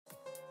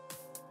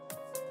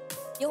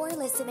You're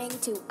listening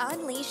to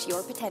Unleash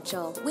Your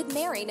Potential with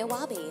Mary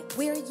Nawabi,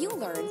 where you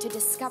learn to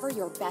discover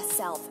your best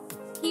self.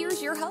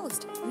 Here's your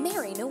host,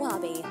 Mary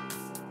Nawabi.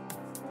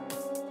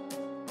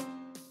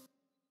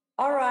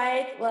 All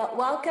right. Well,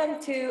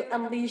 welcome to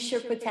Unleash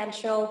Your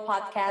Potential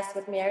podcast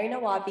with Mary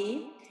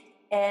Nawabi.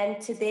 And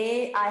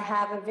today I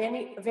have a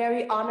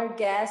very honored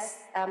guest.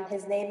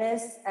 His name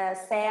is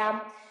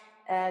Sam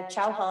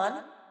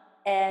Chauhan,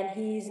 and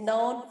he's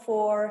known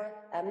for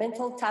a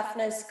mental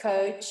toughness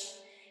coach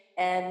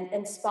and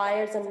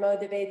inspires and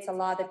motivates a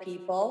lot of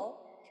people.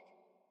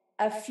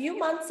 A few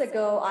months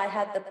ago, I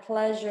had the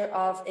pleasure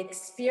of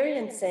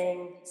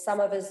experiencing some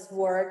of his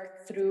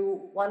work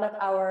through one of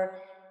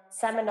our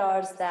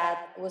seminars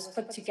that was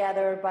put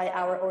together by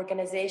our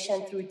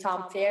organization through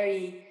Tom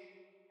Ferry.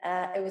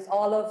 It was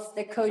all of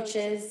the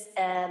coaches,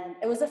 and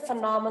it was a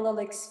phenomenal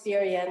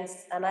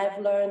experience, and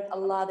I've learned a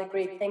lot of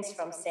great things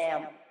from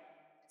Sam.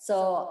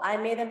 So I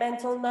made a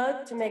mental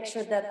note to make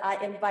sure that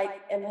I invite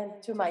him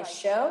to my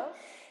show,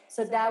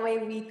 so that way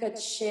we could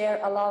share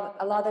a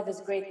lot of his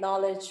great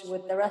knowledge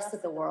with the rest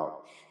of the world.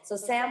 So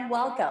Sam,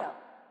 welcome.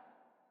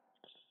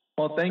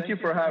 Well, thank you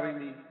for having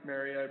me,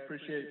 Mary. I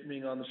appreciate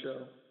being on the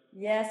show.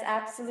 Yes,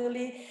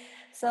 absolutely.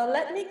 So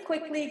let me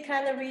quickly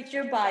kind of read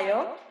your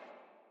bio.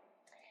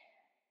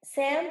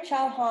 Sam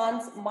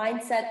Chauhan's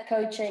mindset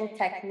coaching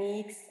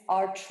techniques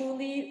are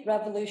truly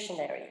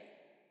revolutionary.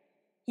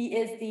 He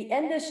is the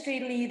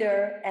industry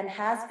leader and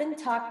has been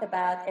talked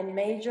about in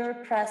major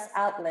press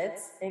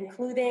outlets,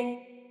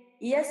 including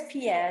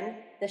ESPN,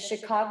 the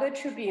Chicago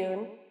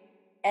Tribune,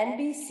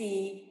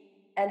 NBC,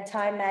 and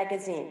Time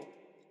Magazine.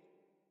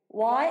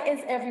 Why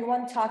is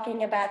everyone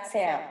talking about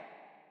Sam?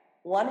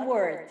 One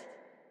word: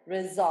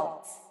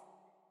 results.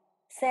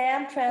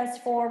 Sam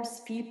transforms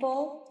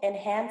people,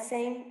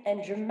 enhancing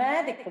and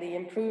dramatically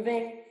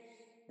improving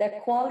the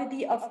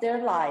quality of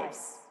their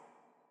lives.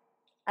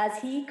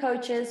 As he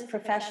coaches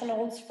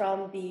professionals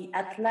from the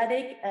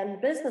athletic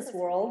and business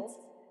worlds,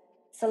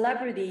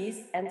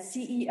 celebrities, and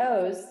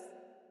CEOs,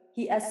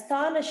 he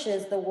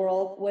astonishes the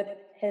world with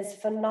his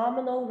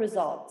phenomenal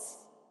results.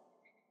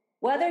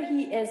 Whether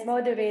he is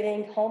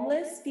motivating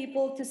homeless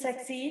people to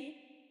succeed,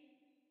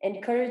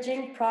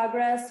 encouraging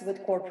progress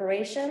with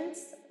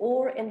corporations,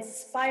 or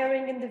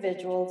inspiring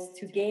individuals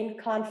to gain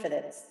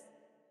confidence,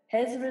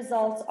 his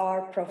results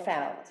are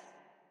profound.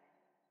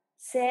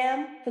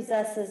 Sam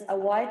possesses a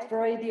wide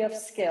variety of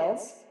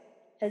skills.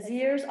 His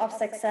years of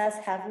success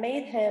have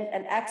made him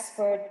an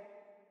expert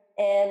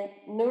in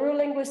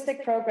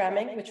neurolinguistic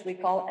programming, which we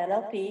call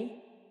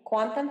NLP,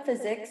 quantum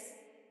physics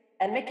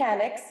and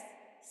mechanics,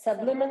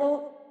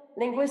 subliminal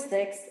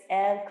linguistics,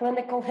 and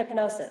clinical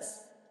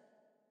hypnosis.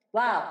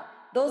 Wow,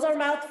 those are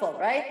mouthful,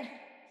 right?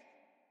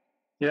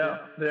 Yeah,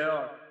 they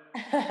are.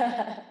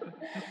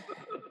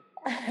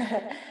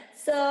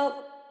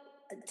 So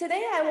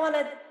today I want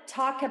to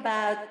talk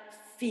about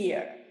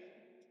fear.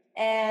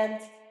 And,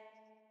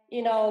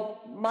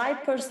 my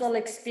personal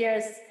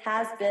experience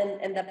has been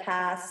in the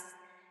past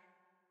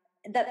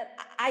that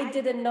I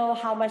didn't know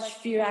how much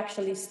fear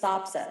actually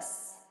stops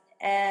us.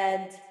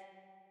 And,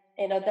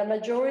 the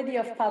majority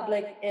of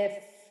public,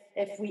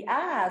 if we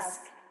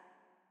ask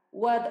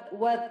what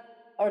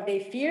are they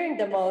fearing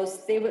the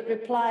most, they would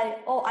reply,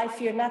 "Oh, I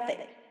fear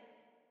nothing."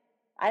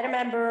 I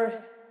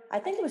remember, I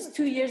think it was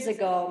 2 years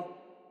ago,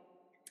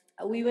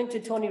 we went to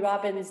Tony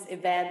Robbins'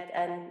 event,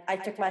 and I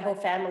took my whole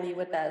family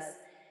with us.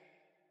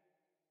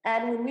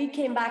 And when we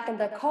came back in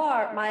the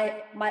car,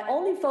 my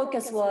only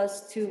focus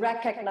was to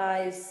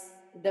recognize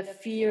the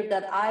fear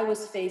that I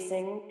was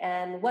facing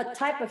and what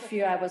type of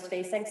fear I was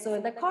facing. So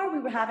in the car, we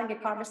were having a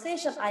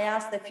conversation. I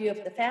asked a few of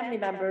the family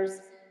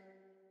members,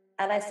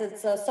 and I said,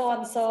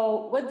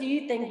 so what do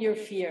you think your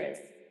fear is?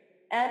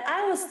 And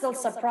I was still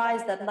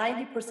surprised that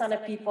 90%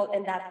 of people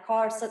in that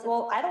car said,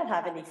 well, I don't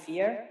have any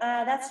fear.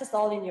 That's just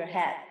all in your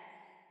head.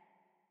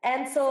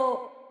 And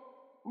so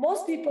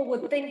most people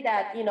would think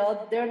that,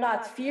 they're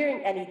not fearing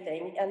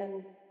anything,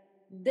 and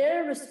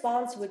their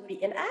response would be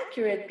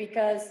inaccurate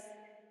because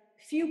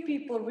few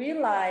people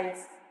realize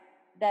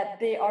that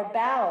they are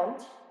bound,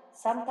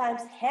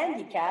 sometimes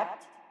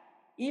handicapped,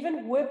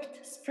 even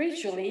whipped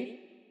spiritually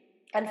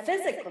and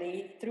physically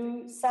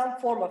through some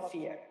form of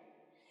fear.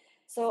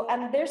 So,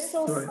 and they're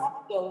so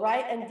subtle,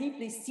 right, and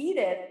deeply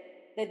seated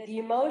that the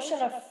emotion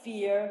of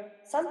fear,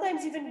 sometimes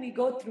even we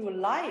go through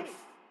life,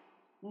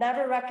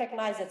 never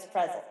recognize its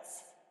presence.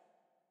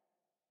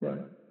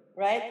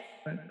 Right?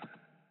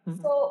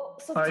 Mm-hmm.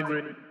 So I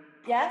agree.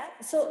 Yeah.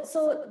 So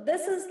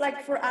this is like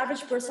for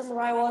average person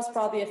where I was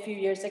probably a few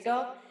years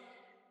ago.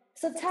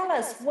 So tell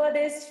us, what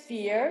is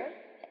fear,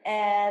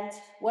 and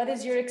what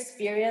is your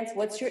experience?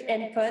 What's your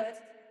input?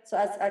 So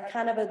as a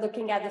kind of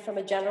looking at it from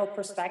a general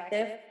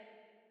perspective,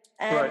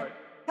 and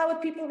how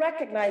would people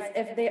recognize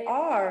if they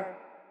are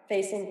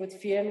facing with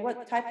fear, and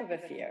what type of a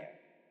fear?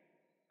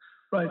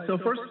 Right. So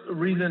first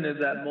reason is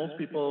that most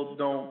people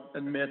don't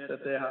admit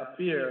that they have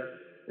fear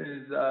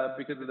is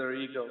because of their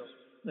egos.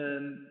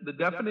 And the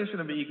definition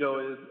of ego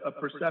is a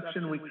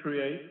perception we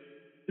create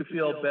to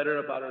feel better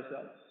about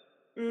ourselves.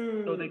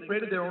 So they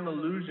created their own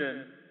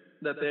illusion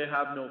that they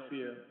have no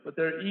fear, but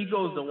their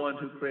ego is the one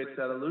who creates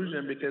that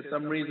illusion because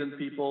some reason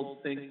people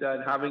think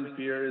that having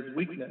fear is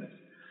weakness.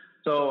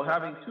 So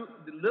having a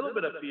little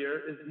bit of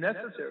fear is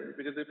necessary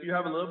because if you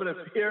have a little bit of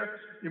fear,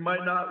 you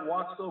might not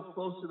walk so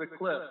close to the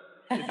cliff.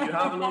 If you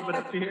have a little bit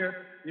of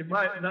fear, you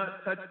might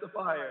not touch the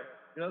fire.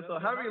 So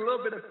having a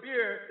little bit of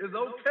fear is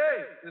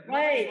okay. There's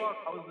nothing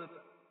wrong.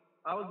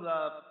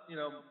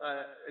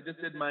 I just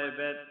did my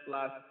event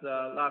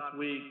last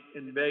week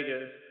in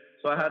Vegas.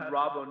 So I had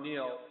Rob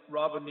O'Neill.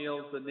 Rob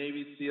O'Neill's the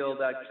Navy SEAL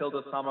that killed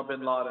Osama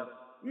bin Laden.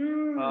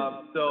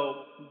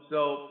 So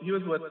he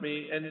was with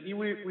me, and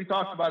we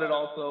talked about it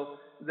also,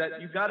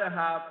 that you got to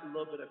have a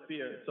little bit of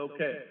fear. It's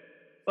okay.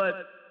 But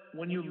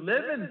when you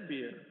live in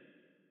fear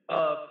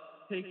of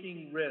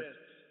taking risks,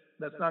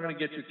 that's not going to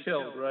get you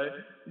killed, right?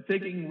 You're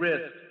taking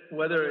risks,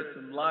 whether it's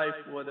in life,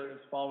 whether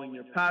it's following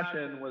your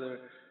passion, whether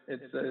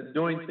it's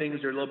doing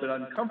things you're a little bit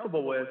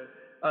uncomfortable with,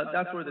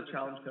 that's where the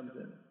challenge comes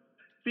in.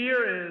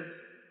 Fear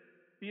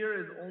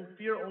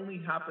only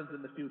happens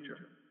in the future.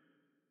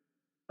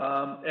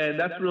 And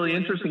that's really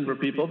interesting for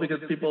people because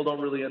people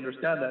don't really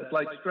understand that. It's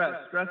like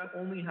stress. Stress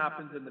only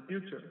happens in the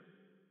future.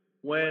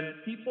 When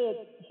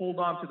people hold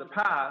on to the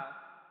past,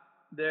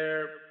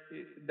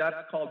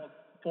 that's called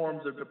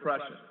forms of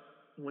depression,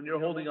 when you're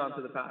holding on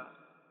to the past.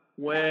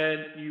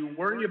 When you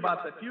worry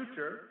about the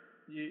future,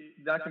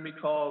 that can be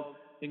called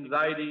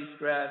anxiety,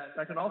 stress.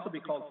 That can also be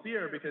called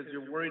fear because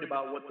you're worried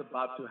about what's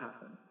about to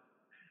happen.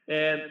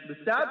 And the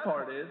sad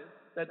part is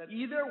that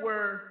either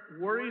we're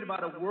worried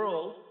about a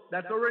world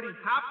that's already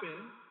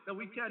happened that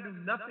we can't do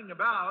nothing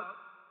about,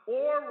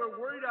 or we're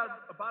worried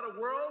about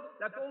a world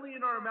that's only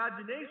in our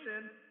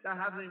imagination that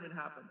hasn't even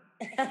happened.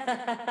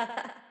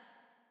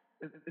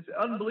 It's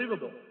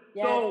unbelievable.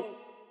 Yes. So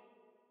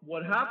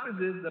what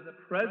happens is the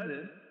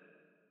present,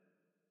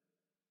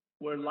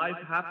 where life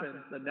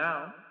happens, the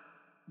now,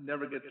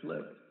 never gets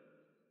lived.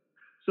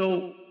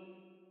 So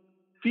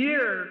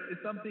fear is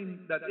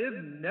something that is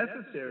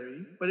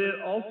necessary, but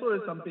it also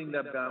is something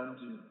that bounds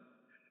you.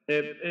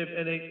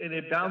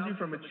 It bounds you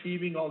from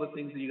achieving all the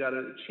things that you got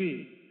to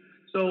achieve.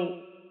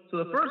 So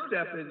the first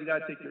step is you got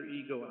to take your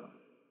ego out.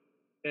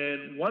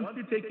 And once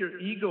you take your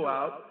ego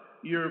out,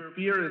 your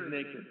fear is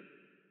naked,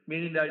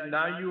 meaning that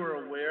now you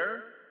are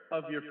aware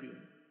of your fear.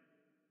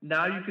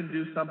 Now you can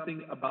do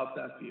something about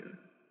that fear.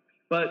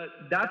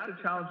 But that's the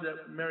challenge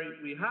that, Mary,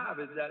 we have,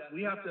 is that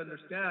we have to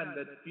understand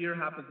that fear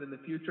happens in the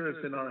future.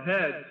 It's in our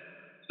head.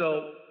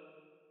 So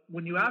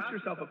when you ask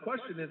yourself a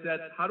question, is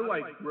that how do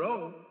I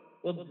grow?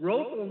 Well,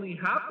 growth only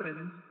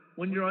happens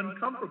when you're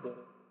uncomfortable.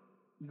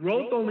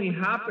 Growth only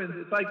happens,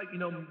 it's like,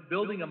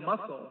 building a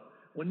muscle.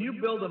 When you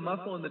build a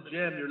muscle in the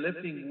gym, you're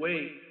lifting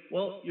weight.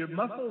 Well, your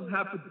muscles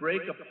have to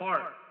break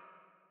apart.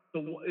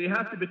 So it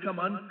has to become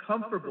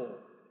uncomfortable.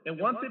 And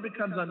once it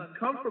becomes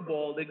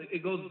uncomfortable,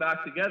 it goes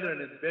back together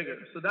and it's bigger.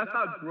 So that's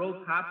how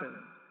growth happens.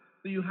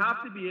 So you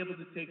have to be able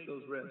to take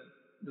those risks.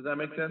 Does that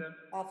make sense?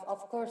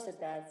 Of course it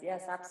does.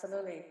 Yes,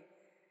 absolutely.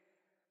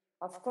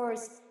 Of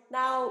course.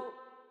 Now,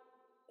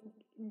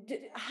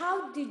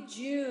 how did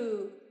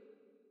you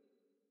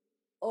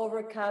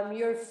overcome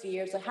your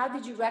fears? Or how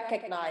did you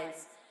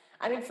recognize?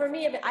 For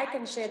me, I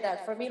can share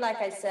that. For me, like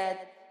I said,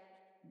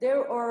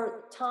 there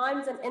are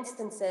times and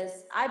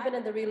instances. I've been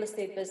in the real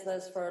estate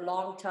business for a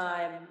long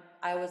time.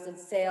 I was in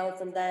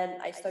sales, and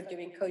then I started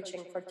doing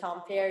coaching for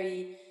Tom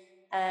Ferry.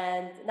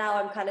 And now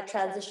I'm kind of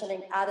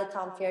transitioning out of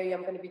Tom Ferry.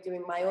 I'm going to be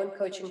doing my own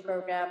coaching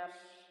program.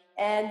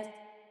 And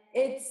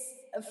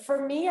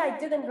for me, I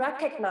didn't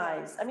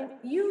recognize.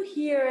 You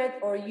hear it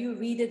or you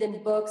read it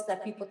in books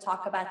that people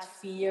talk about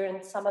fear,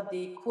 and some of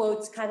the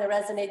quotes kind of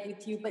resonate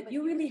with you, but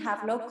you really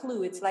have no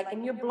clue. It's like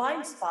in your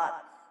blind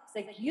spot.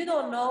 It's like you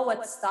don't know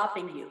what's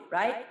stopping you,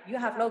 right? You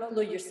have no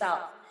clue yourself.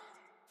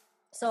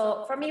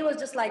 So for me, it was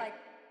just like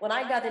when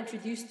I got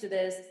introduced to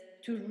this,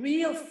 to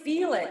real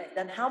feel it,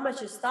 then how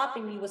much is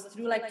stopping me was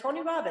through like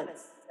Tony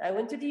Robbins. I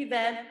went to the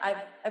event.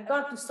 I've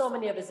gone to so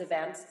many of his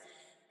events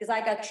because I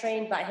got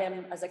trained by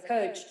him as a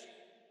coach.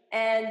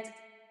 And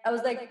I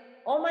was like,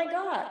 oh my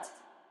God,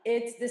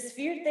 this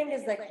fear thing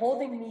is like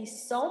holding me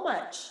so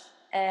much.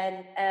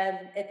 And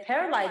it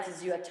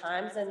paralyzes you at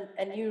times,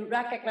 and you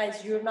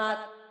recognize you're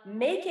not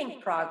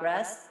making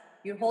progress,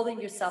 you're holding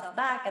yourself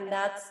back, and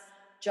that's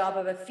job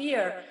of a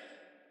fear.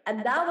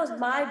 And that was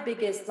my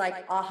biggest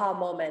aha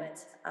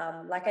moment.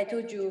 Like I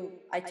told you,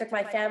 I took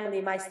my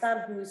family, my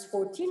son who's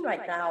 14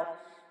 right now,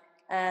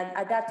 and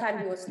at that time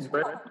he was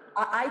 12.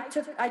 I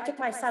took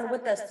my son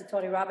with us to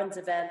Tony Robbins'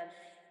 event,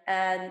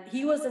 and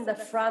he was in the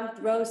front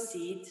row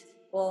seat.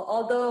 Well,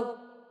 although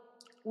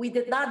we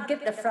did not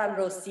get the front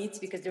row seats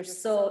because they're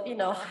so,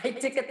 high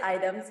ticket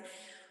items,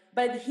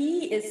 but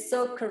he is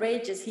so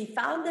courageous. He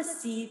found a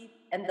seat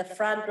in the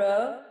front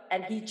row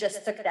and he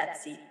just took that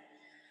seat.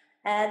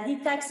 And he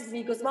texted me,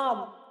 he goes,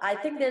 Mom, I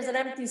think there's an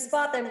empty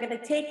spot. I'm going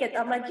to take it.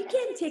 I'm like, you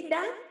can't take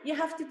that. You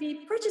have to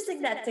be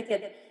purchasing that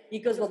ticket. He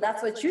goes, well,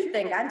 that's what you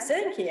think. I'm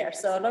sitting here,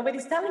 so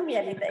nobody's telling me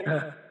anything.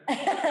 You're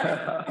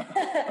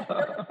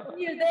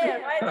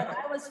there, right? And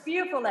I was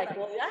fearful, like,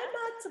 well, I'm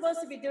not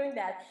supposed to be doing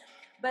that.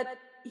 but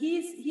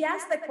he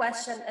asked the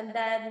question, and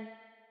then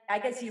I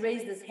guess he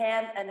raised his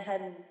hand, and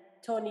then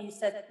Tony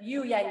said,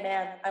 "You young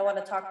man, I want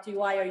to talk to you.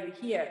 Why are you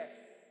here?"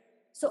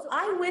 So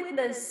I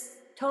witnessed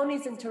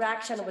Tony's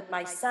interaction with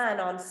my son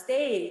on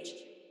stage.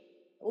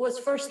 It was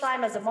first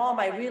time as a mom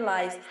I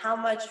realized how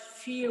much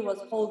fear was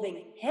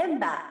holding him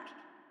back.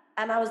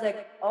 And I was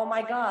like, oh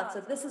my God,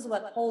 so this is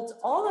what holds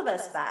all of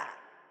us back.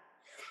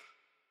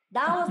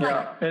 That was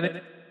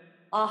like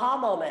aha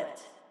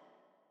moment.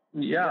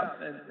 Yeah,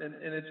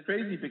 and it's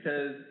crazy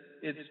because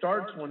it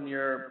starts when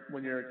you're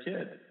a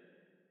kid.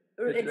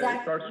 Exactly.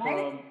 It starts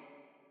from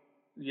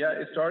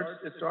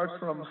it starts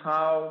from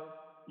how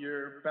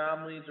your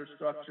families are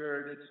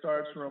structured. It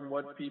starts from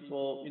what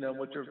people,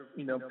 what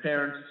your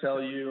parents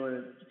tell you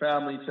and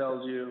family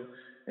tells you,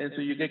 and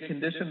so you get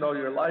conditioned all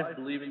your life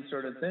believing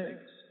certain things.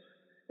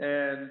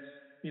 And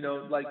you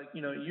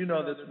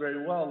know this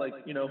very well. Like,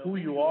 who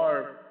you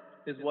are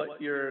is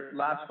what your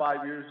last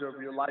 5 years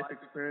of your life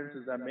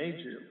experiences that made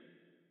you.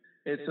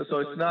 It's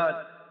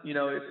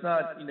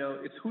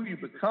who you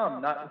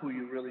become, not who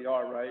you really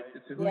are, right?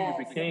 It's who you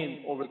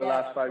became over the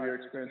last 5 year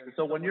experience.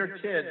 So when you're a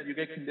kid, you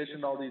get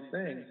conditioned all these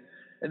things,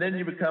 and then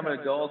you become an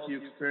adult,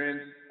 you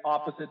experience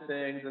opposite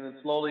things, and then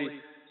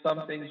slowly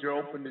some things you're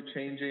open to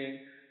changing.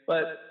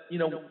 But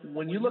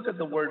when you look at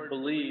the word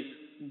belief,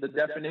 the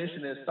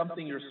definition is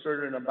something you're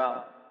certain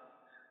about.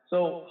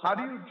 So how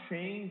do you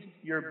change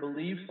your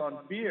beliefs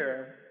on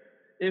fear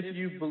if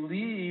you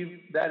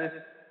believe that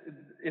it's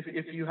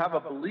if you have a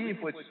belief,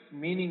 which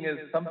meaning is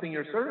something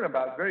you're certain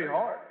about, very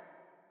hard.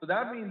 So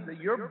that means that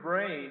your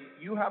brain,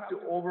 you have to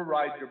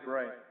override your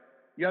brain.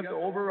 You have to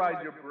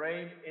override your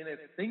brain in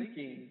its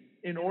thinking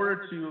in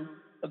order to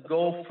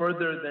go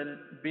further than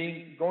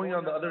going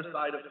on the other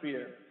side of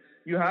fear.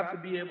 You have to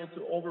be able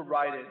to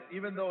override it.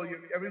 Even though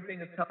everything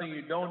is telling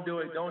you, don't do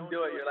it,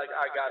 you're like,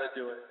 I got to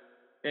do it.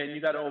 And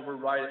you got to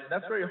override it. And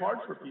that's very hard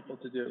for people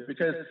to do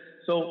because,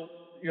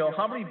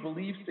 how many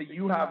beliefs that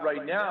you have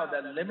right now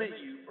that limit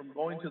you from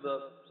going to the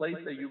place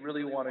that you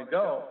really want to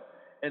go?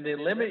 And they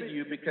limit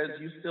you because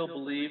you still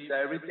believe that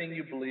everything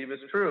you believe is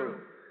true.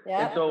 Yep.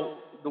 And so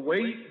the way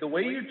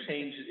you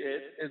change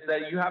it is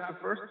that you have to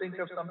first think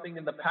of something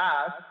in the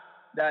past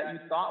that you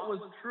thought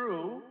was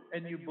true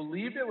and you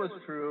believed it was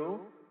true,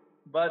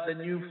 but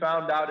then you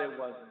found out it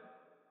wasn't.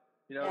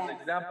 The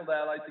example that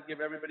I like to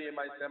give everybody in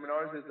my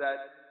seminars is that,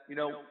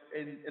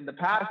 in the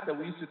past that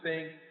we used to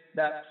think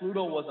that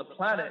Pluto was a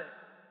planet.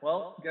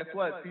 Well, guess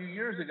what? A few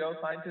years ago,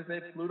 scientists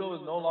say Pluto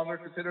is no longer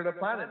considered a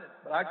planet.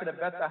 But I could have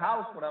bet the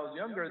house when I was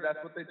younger, that's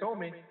what they told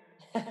me.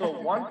 So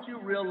once you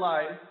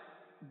realize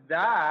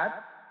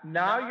that,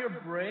 now your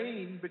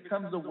brain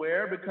becomes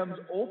aware, becomes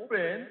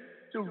open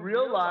to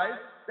realize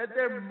that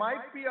there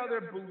might be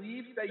other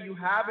beliefs that you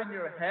have in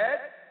your head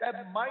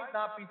that might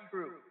not be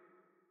true.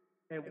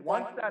 And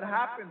once that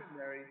happens,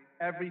 Mary,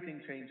 everything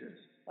changes.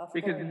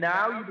 Because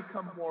now you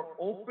become more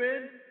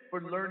open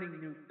for learning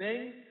new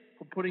things,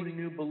 for putting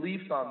new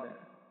beliefs on there.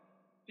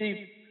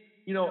 See,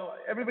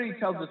 everybody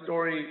tells the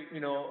story,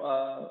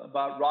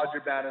 about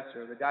Roger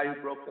Bannister, the guy who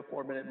broke the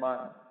 4-minute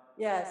mile.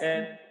 Yes.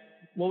 And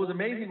what was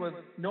amazing was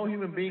no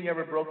human being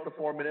ever broke the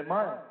 4-minute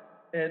mile.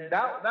 And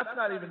that's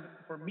not even,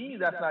 for me,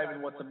 that's not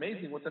even what's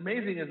amazing. What's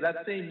amazing is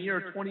that same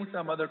year,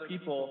 20-some other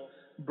people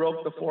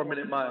broke the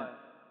 4-minute mile.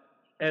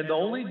 And the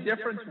only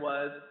difference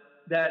was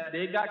that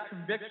they got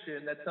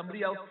conviction that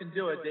somebody else can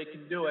do it, they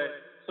can do it,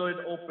 so it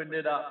opened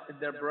it up in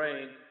their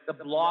brain. The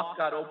block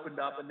got opened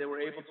up and they were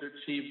able to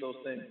achieve those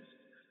things.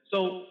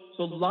 So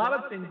a lot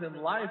of things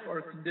in life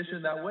are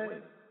conditioned that way.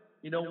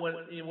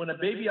 When a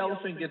baby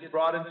elephant gets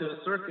brought into a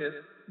circus,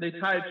 they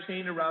tie a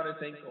chain around its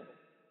ankle.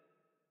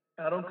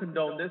 I don't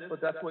condone this,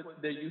 but that's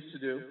what they used to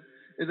do,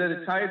 is that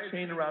they tie a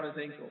chain around its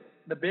ankle.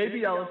 The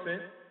baby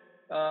elephant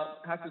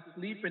has to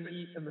sleep and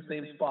eat in the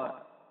same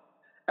spot.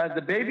 As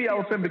the baby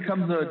elephant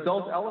becomes an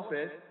adult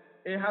elephant,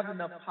 it has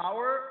enough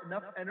power,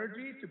 enough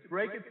energy to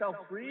break itself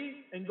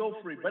free and go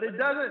free. But it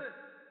doesn't.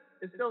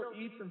 It still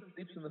eats and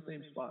sleeps in the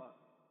same spot.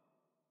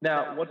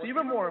 Now, what's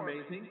even more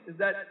amazing is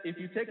that if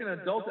you take an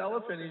adult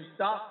elephant and you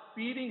stop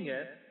feeding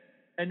it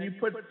and you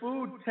put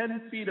food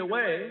 10 feet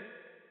away,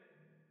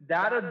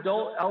 that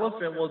adult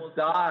elephant will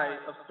die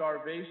of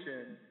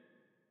starvation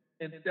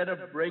instead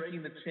of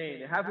breaking the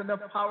chain. It has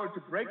enough power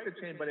to break the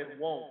chain, but it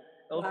won't.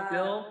 It'll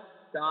still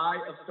die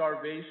of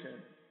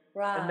starvation.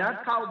 Right. And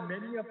that's how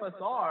many of us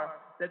are,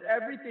 that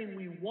everything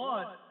we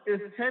want is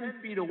 10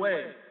 feet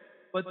away.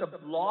 But the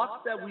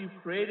blocks that we've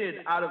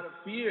created out of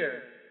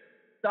fear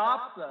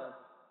stops us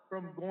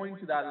from going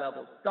to that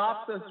level,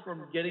 stops us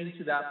from getting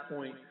to that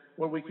point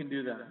where we can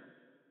do that.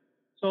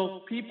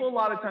 So people a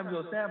lot of times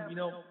go, Sam,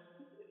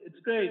 it's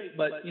great,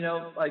 but,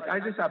 I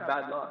just have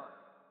bad luck.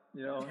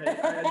 Hey,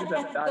 I just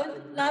have bad luck.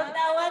 Love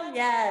that one?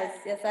 Yes,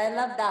 I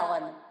love that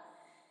one.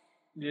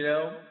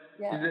 Yeah.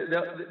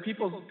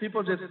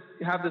 People just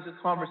have this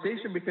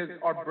conversation because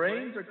our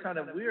brains are kind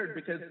of weird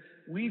because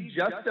we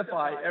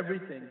justify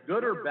everything,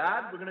 good or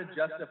bad. We're going to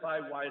justify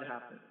why it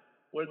happened.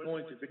 We're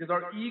going to, because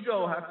our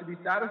ego has to be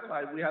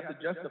satisfied. We have to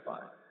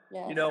justify,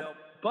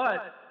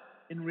 but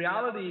in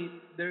reality,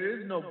 there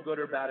is no good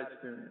or bad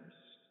experience.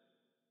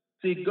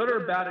 See, good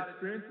or bad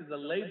experience is a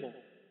label.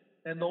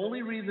 And the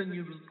only reason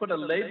you put a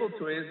label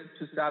to it is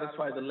to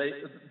satisfy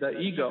the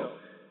ego.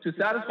 To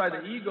satisfy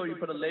the ego, you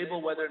put a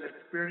label whether an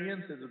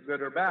experience is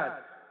good or bad.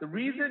 The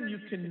reason you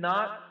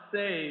cannot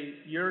say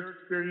your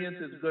experience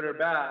is good or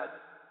bad,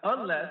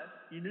 unless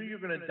you knew you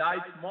were going to die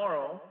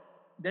tomorrow,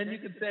 then you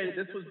can say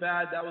this was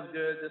bad, that was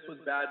good, this was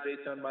bad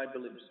based on my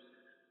beliefs.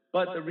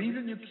 But the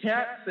reason you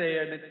can't say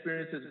an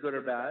experience is good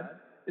or bad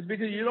is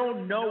because you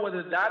don't know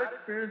whether that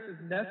experience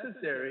is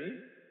necessary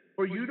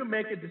for you to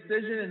make a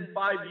decision in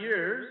 5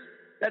 years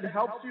that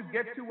helps you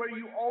get to where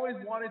you always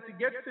wanted to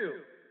get to.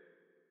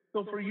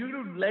 So for you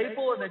to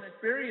label an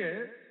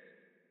experience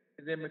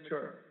is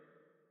immature.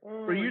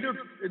 For you to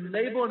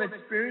label an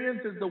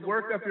experience as the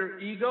work of your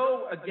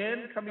ego,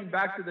 again, coming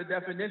back to the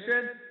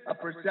definition, a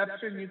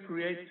perception you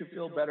create to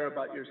feel better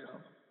about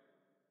yourself.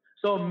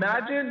 So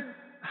imagine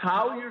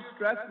how your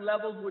stress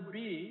levels would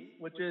be,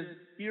 which is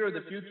fear of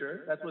the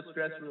future. That's what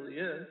stress really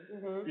is,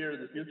 fear of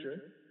the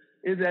future.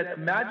 Is that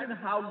imagine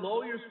how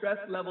low your stress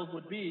levels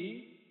would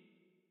be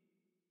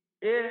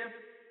if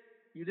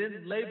you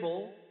didn't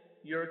label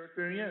your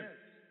experience.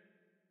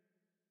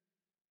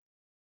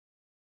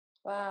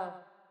 Wow.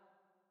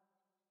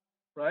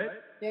 Right?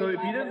 So if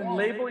you didn't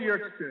label your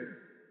experience,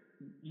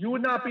 you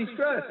would not be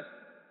stressed.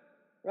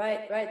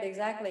 Right,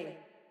 exactly.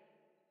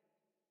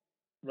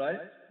 Right?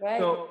 Right.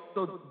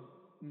 So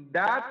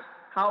that's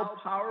how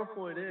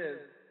powerful it is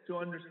to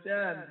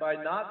understand by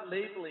not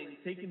labeling,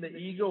 taking the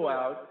ego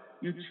out,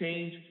 you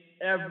change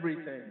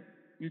everything.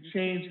 You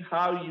change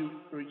how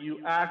you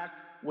act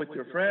with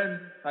your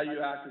friends, how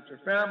you act with your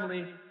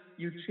family.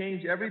 You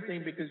change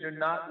everything because you're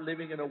not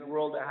living in a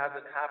world that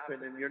hasn't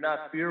happened, and you're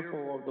not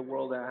fearful of the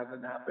world that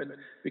hasn't happened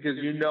because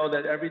you know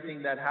that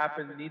everything that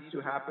happens needs to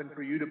happen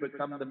for you to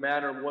become the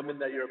man or woman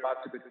that you're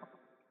about to become.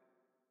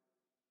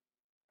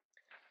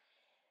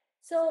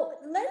 So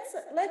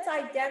let's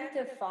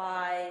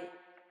identify,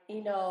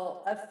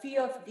 a few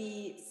of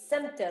the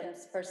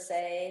symptoms per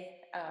se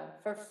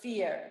for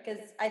fear,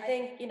 because I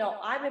think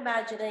I'm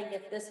imagining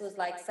if this was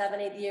like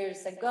 7-8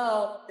 years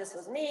ago, this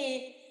was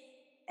me,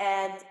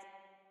 and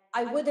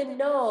I wouldn't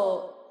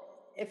know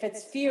if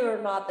it's fear or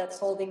not that's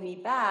holding me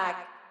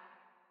back.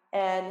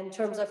 And in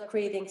terms of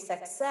creating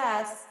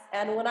success,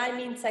 and when I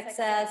mean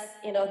success,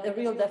 the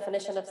real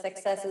definition of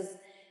success is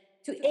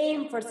to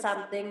aim for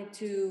something,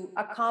 to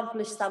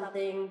accomplish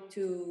something,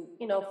 to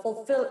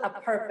fulfill a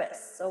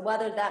purpose. So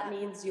whether that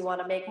means you want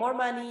to make more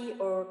money,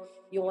 or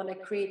you want to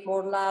create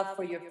more love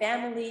for your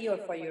family or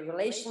for your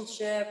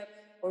relationship,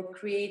 or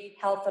create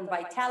health and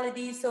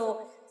vitality.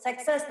 So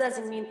success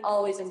doesn't mean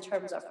always in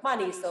terms of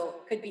money, so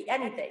it could be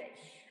anything.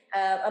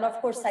 And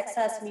of course,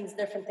 success means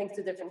different things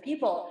to different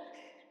people.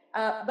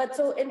 But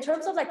so in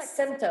terms of like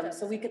symptoms,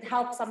 so we could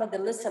help some of the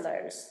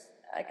listeners,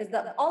 because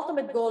the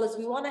ultimate goal is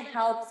we want to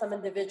help some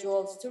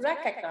individuals to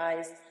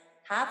recognize,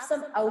 have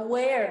some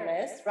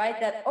awareness, right?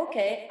 That,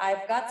 okay,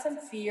 I've got some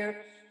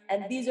fear,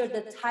 and these are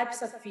the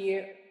types of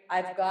fear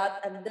I've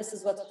got, and this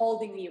is what's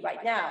holding me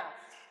right now.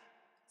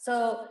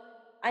 So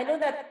I know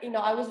that,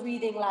 I was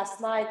reading last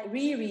night,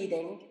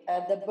 rereading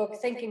the book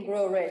Think and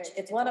Grow Rich.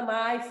 It's one of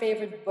my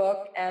favorite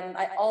books, and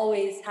I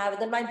always have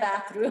it in my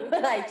bathroom.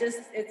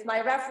 It's my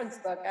reference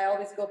book. I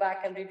always go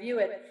back and review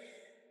it.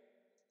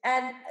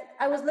 And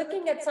I was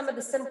looking at some of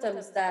the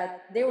symptoms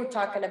that they were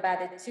talking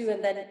about it too,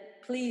 and then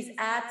please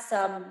add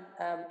some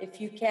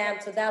if you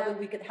can, so that way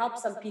we could help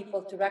some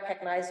people to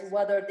recognize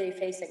what are they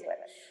facing with.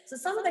 So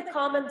some of the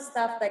common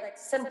stuff, like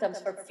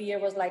symptoms for fear,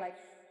 was like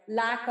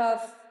lack of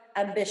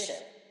ambition,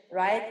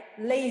 right?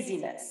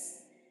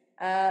 Laziness,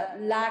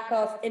 lack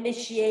of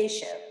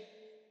initiation.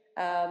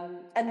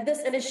 And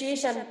this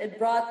initiation, it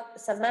brought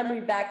some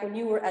memory back when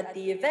you were at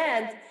the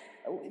event.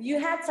 You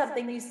had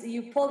something,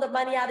 you pulled the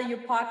money out of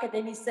your pocket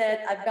and you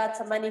said, I've got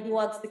some money, who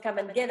wants to come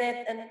and get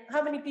it? And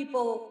how many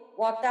people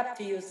walked up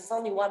to you? It's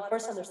only one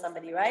person or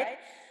somebody, right?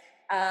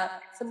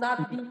 So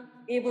not being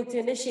able to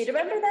initiate.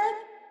 Remember that?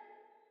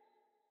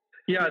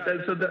 Yeah,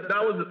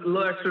 that was a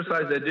little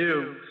exercise I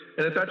do,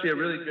 and it's actually a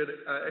really good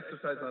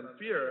exercise on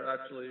fear,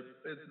 actually.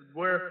 It's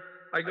where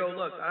I go,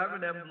 look, I have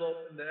an envelope.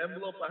 In the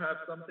envelope, I have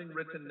something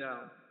written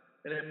down.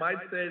 And it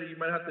might say that you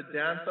might have to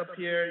dance up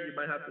here, you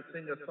might have to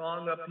sing a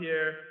song up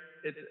here,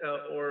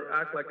 or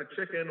act like a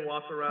chicken,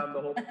 walk around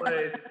the whole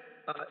place.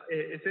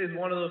 It says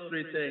one of those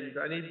three things.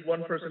 I need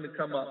one person to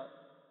come up.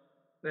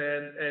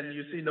 And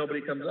you see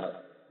nobody comes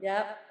up.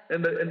 Yeah.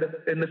 And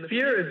the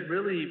fear is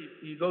really,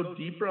 you go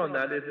deeper on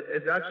that,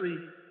 is actually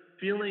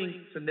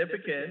feeling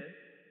significant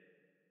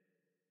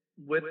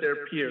with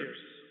their peers.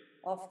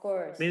 Of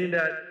course. Meaning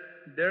that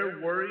their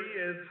worry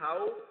is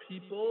how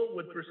people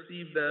would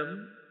perceive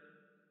them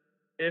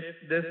if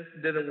this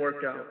didn't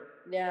work out.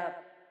 Yeah.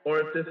 Or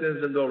if this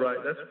doesn't go right.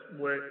 That's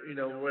where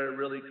where it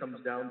really comes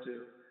down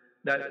to.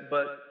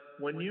 But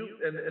when you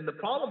and the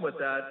problem with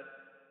that,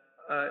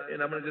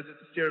 and I'm going to just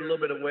steer a little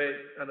bit away.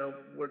 I know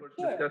we're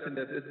discussing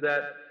this. Is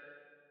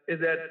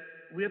that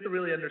we have to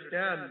really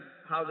understand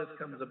how this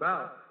comes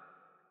about.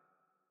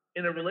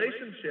 In a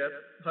relationship,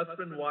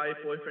 husband, wife,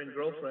 boyfriend,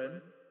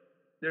 girlfriend,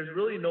 there's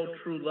really no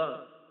true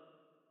love.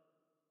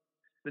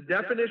 The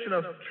definition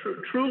of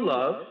true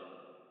love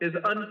is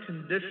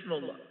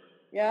unconditional love.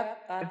 Yep,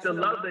 it's the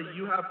love that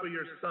you have for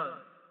your son.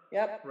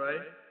 Yep.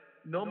 Right?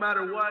 No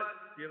matter what,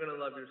 you're going to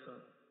love your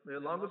son.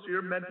 As long as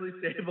you're mentally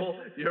stable,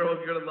 you're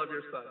going to love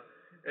your son.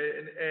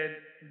 And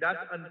that's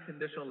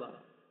unconditional love.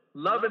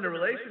 Love in a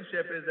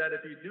relationship is that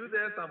if you do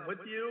this, I'm with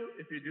you.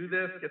 If you do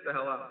this, get the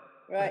hell out.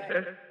 Right.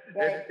 Okay?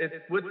 Right.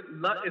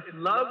 It's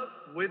love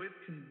with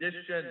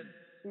conditions.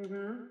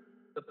 Mm-hmm.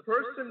 The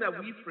person that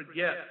we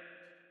forget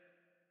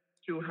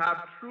to have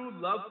true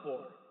love for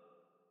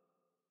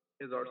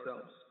is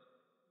ourselves.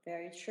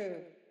 Very true.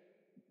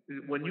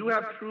 When you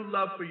have true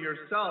love for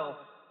yourself,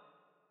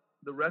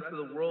 the rest of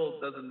the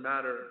world doesn't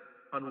matter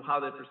on how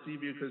they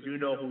perceive you because you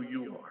know who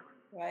you are.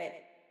 Right.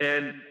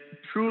 And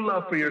true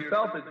love for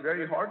yourself is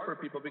very hard for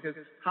people because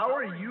how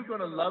are you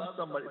going to love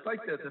somebody? It's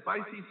like this. If I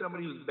see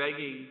somebody who's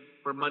begging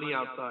for money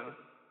outside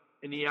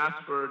and he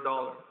asks for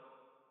 $1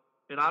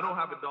 and I don't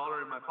have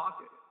 $1 in my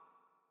pocket,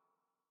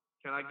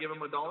 can I give him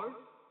 $1?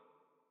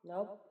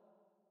 Nope.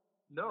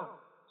 No.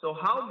 So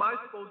how am I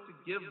supposed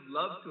to give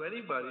love to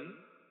anybody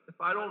if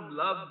I don't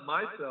love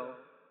myself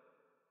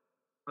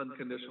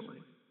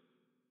unconditionally?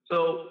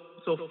 So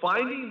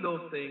finding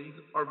those things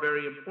are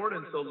very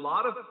important. So a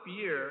lot of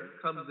fear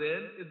comes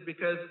in is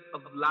because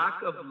of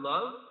lack of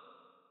love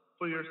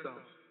for yourself.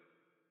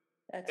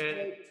 That's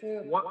very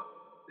true.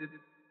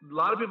 A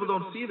lot of people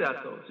don't see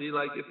that though. See,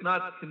 like it's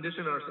not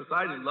conditioned in our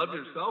society. Love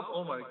yourself.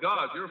 Oh my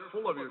God, you're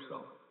full of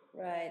yourself.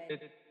 Right.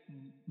 It's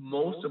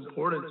most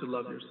important to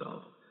love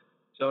yourself.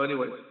 So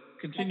anyways,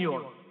 continue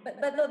on.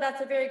 But no, that's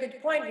a very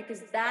good point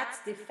because that's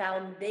the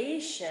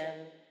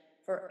foundation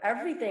for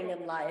everything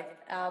in life.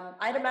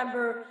 I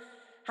remember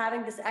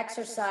having this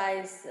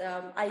exercise.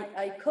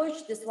 I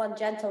coached this one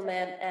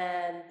gentleman,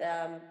 and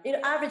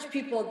average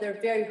people, they're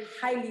very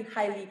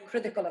highly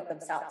critical of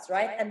themselves,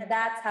 right? And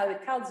that's how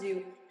it tells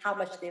you how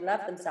much they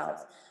love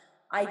themselves.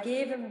 I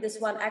gave him this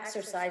one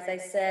exercise. I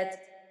said,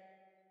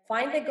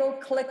 find a go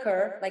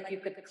clicker, like you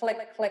could click,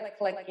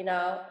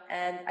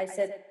 and I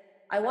said,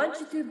 I want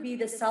you to be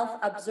the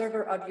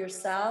self-observer of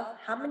yourself.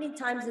 How many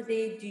times a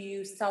day do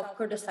you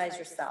self-criticize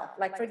yourself?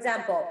 Like, for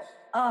example,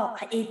 oh,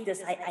 I ate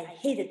this. I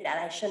hated that.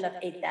 I shouldn't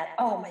have ate that.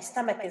 Oh, my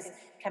stomach is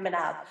coming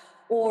out.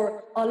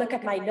 Or, oh, look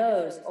at my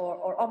nose.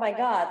 Or oh, my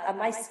God,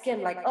 my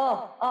skin, like,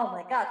 oh,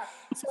 my God.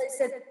 So I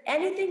said,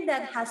 anything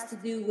that has to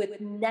do with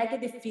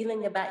negative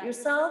feeling about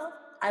yourself,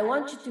 I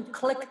want you to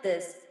click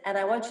this, and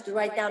I want you to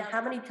write down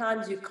how many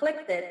times you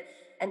clicked it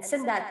and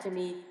send that to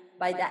me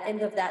by the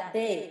end of that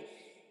day.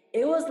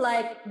 It was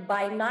like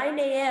by 9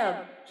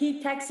 a.m.,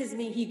 he texts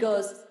me, he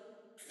goes,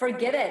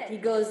 forget it. He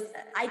goes,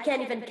 I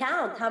can't even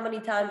count how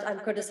many times I'm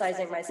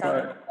criticizing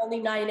myself. Right. It's only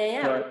 9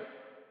 a.m. Right.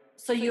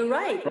 So you're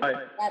right. Right.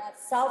 That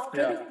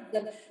self-criticism.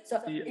 Yeah.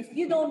 So if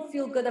you don't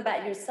feel good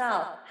about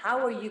yourself, how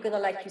are you going to,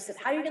 like you said,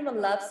 how are you going to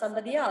love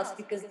somebody else?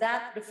 Because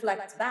that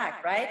reflects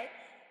back, right?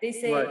 They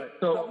say, right.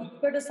 So, when we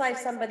criticize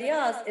somebody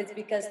else, it's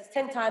because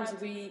 10 times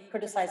we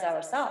criticize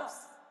ourselves.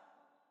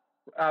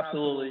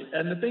 Absolutely.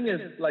 And the thing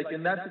is, like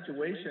in that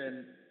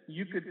situation,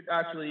 you could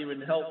actually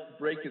even help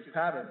break his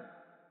pattern.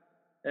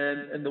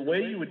 And the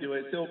way you would do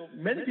it, so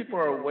many people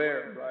are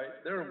aware, right?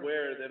 They're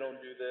aware they don't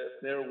do this.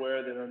 They're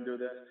aware they don't do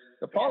this.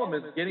 The problem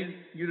is getting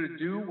you to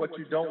do what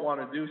you don't want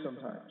to do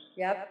sometimes.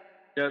 Yep.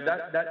 Yeah,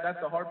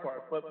 that's the hard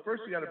part. But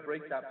first you got to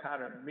break that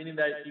pattern, meaning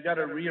that you got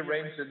to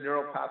rearrange the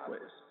neural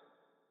pathways.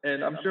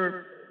 And I'm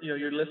sure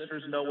your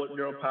listeners know what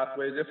neural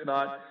pathways. If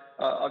not,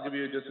 I'll give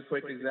you just a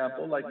quick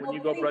example. Like when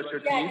you go brush your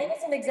teeth. Yeah, give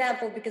us an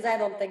example because I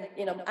don't think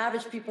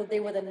average people, they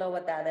wouldn't know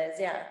what that is.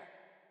 Yeah.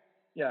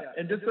 Yeah,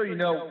 and just so you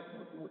know,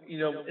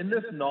 in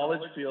this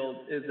knowledge field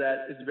is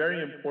that it's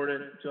very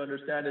important to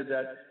understand is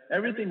that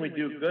everything we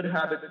do, good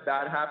habits,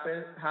 bad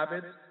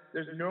habits,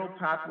 there's neural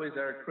pathways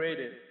that are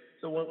created.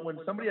 So when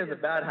somebody has a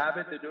bad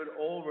habit, they do it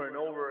over and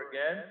over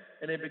again,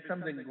 and it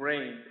becomes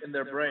ingrained in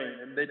their brain,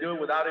 and they do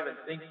it without even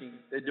thinking.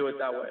 They do it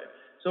that way.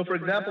 So for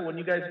example, when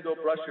you guys go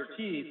brush your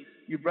teeth,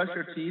 you grab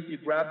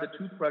the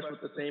toothbrush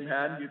with the same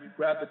hand, you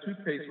grab the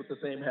toothpaste with the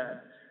same hand.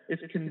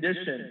 It's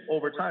conditioned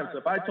over time. So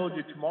if I told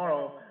you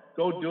tomorrow,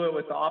 go do it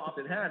with the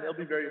opposite hand, it'll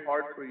be very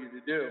hard for you to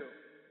do.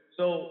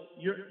 So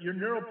your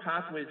neural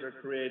pathways are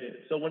created.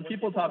 So when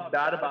people talk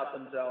bad about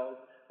themselves,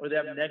 or they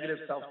have negative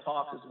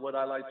self-talk is what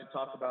I like to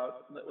talk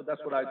about.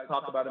 That's what I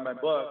talk about in my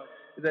book,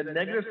 is that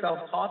negative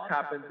self-talk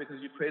happens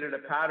because you created a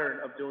pattern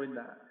of doing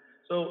that.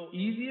 So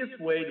easiest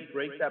way to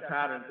break that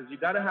pattern, because you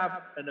got to have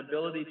an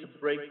ability to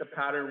break the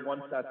pattern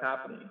once that's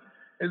happening.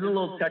 There's a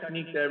little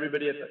technique that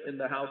everybody in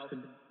the house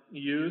can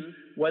use,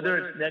 whether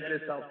it's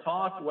negative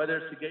self-talk, whether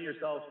it's to get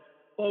yourself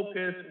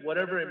focused,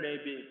 whatever it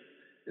may be,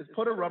 is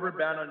put a rubber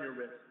band on your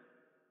wrist.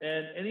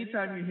 And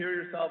anytime you hear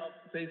yourself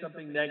say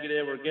something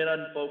negative or get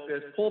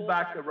unfocused, pull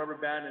back the rubber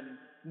band and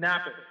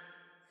snap it.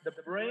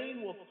 The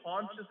brain will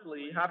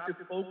consciously have to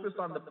focus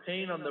on the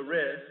pain on the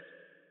wrist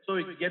so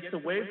it gets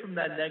away from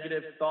that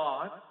negative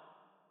thought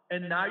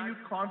And now you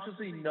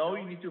consciously know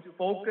you need to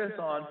focus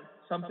on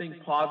something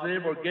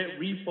positive or get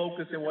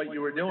refocused in what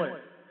you were doing.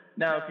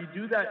 Now, if you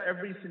do that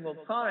every single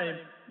time,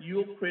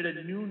 you'll create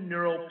a new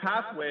neural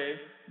pathway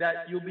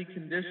that you'll be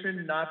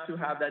conditioned not to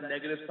have that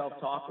negative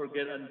self-talk or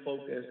get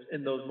unfocused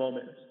in those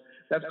moments.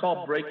 That's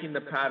called breaking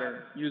the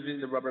pattern using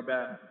the rubber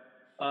band.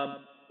 I'll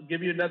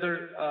give you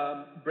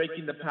another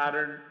breaking the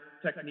pattern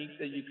technique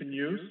that you can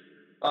use.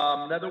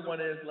 Another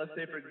one is, let's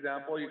say, for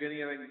example, you're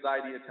getting an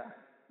anxiety attack,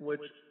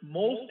 which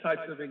most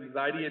types of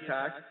anxiety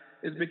attacks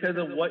is because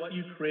of what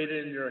you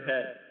created in your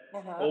head,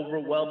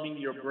 overwhelming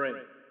your brain.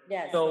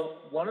 Yes. So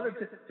one of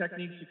the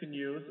techniques you can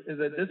use is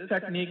that this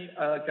technique,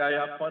 I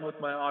have fun with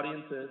my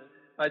audiences.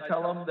 I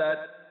tell them that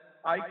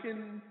I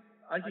can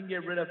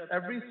get rid of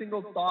every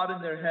single thought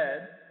in their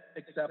head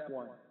except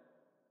one.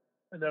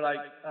 And they're like,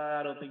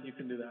 I don't think you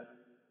can do that.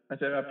 I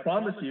said, I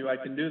promise you I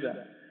can do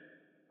that.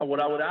 And what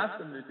I would ask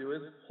them to do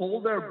is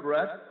hold their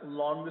breath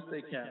long as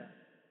they can.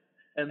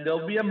 And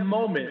there'll be a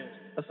moment,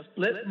 a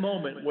split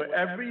moment, where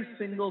every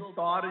single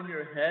thought in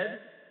your head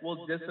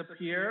will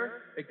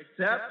disappear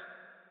except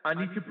I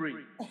need to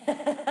breathe.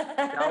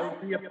 That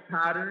would be a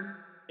pattern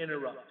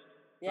interrupt.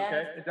 Yes.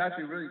 Okay? It's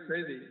actually really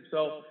crazy.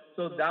 So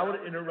that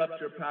would interrupt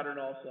your pattern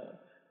also.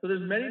 So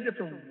there's many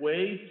different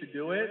ways to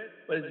do it,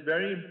 but it's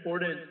very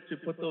important to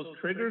put those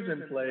triggers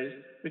in place,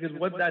 because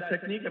what that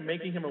technique of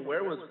making him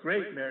aware was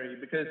great, Mary,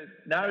 because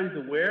now he's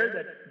aware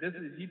that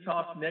he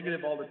talks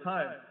negative all the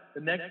time.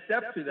 The next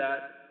step to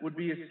that would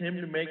be him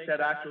to make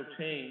that actual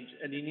change,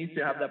 and he needs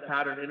to have that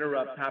pattern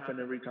interrupt happen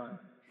every time.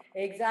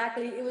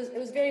 Exactly. It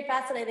was very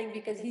fascinating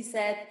because he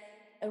said,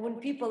 and when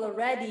people are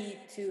ready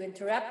to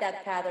interrupt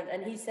that pattern,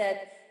 and he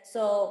said,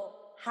 so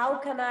how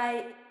can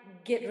I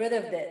get rid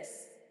of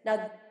this?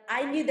 Now,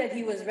 I knew that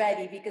he was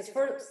ready because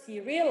first he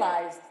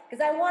realized,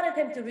 because I wanted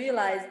him to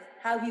realize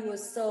how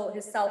his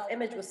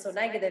self-image was so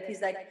negative.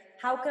 He's like,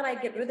 how can I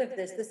get rid of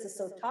this? This is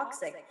so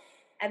toxic.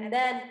 And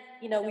then,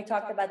 we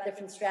talked about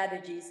different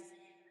strategies.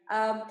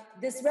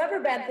 This rubber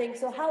band thing,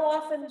 so how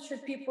often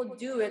should people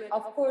do it?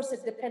 Of course,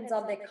 it depends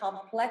on the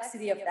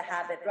complexity of the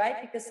habit, right?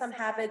 Because some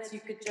habits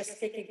you could just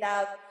kick it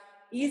out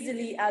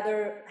easily.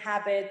 Other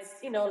habits,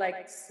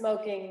 like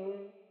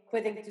smoking,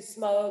 quitting to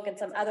smoke, and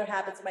some other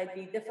habits might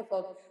be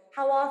difficult.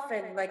 How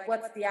often, like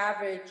what's the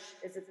average?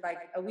 Is it like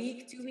a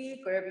week, 2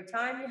 weeks, or every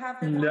time you have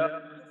them?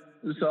 No.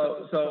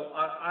 So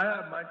I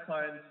have my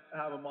clients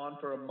have them on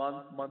for a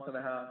month and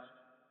a half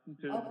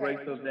to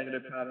break those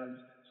negative patterns.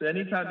 So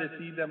anytime they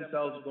see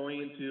themselves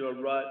going into a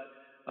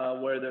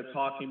rut where they're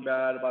talking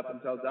bad about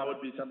themselves, that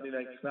would be something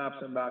that snaps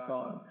them back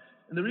on.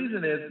 And the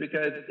reason is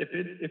because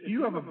if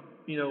you have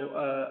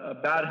a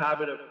bad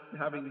habit of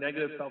having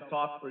negative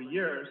self-talk for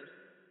years,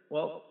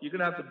 well, you're going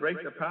to have to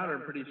break the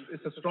pattern.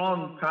 It's a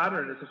strong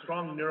pattern. It's a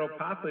strong neural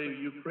pathway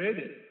you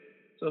created.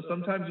 So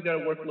sometimes you got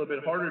to work a little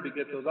bit harder to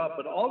get those up.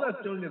 But all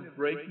that's doing is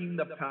breaking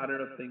the pattern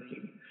of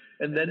thinking.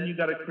 And then you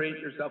got to create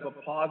yourself a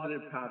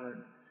positive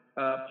pattern,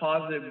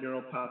 positive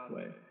neural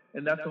pathway.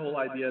 And that's the whole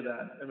idea of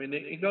that. I mean,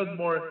 it goes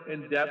more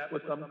in depth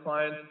with some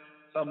clients.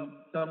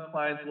 Some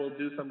clients will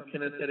do some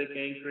kinesthetic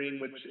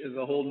anchoring, which is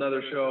a whole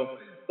nother show.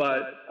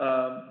 But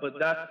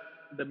that's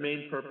the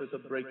main purpose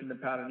of breaking the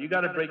pattern. You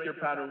got to break your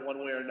pattern one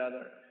way or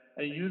another.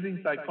 And using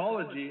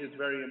psychology is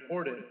very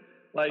important.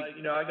 Like,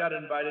 I got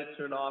invited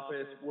to an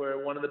office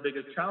where one of the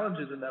biggest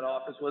challenges in that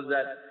office was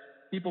that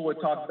people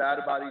would talk bad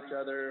about each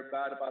other,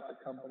 bad about the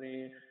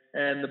company.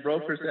 And the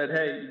broker said,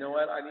 hey, you know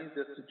what? I need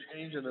this to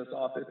change in this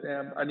office,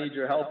 Sam. I need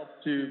your help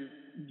to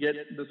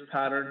get this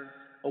pattern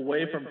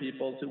away from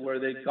people to where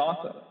they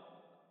gossip.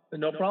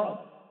 And no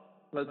problem.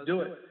 Let's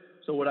do it.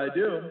 So what I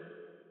do,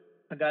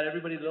 I got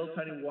everybody little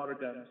tiny water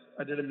guns.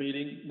 I did a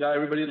meeting, got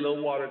everybody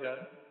little water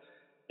guns.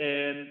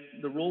 And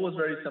the rule was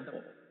very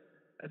simple.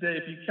 I said,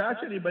 if you catch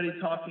anybody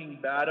talking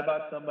bad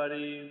about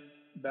somebody,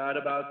 bad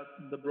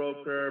about the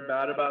broker,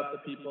 bad about the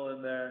people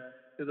in there,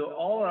 because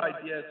all our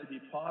idea is to be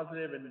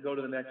positive and go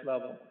to the next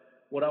level.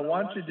 What I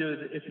want you to do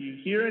is, if you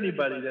hear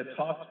anybody that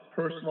talks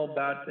personal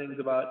bad things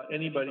about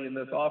anybody in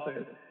this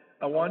office,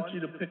 I want you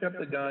to pick up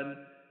the gun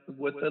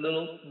with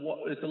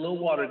it's a little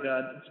water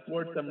gun, and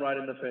squirt them right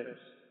in the face.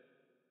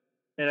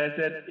 And I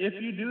said,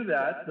 if you do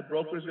that, the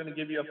broker is going to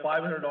give you a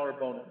 $500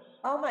 bonus.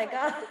 Oh my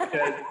God.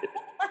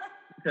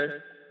 Okay.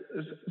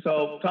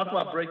 So talk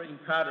about breaking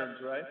patterns,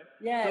 right?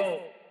 Yes. So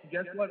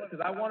guess what?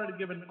 Because I wanted to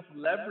give enough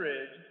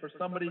leverage for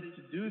somebody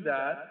to do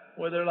that,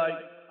 where they're like,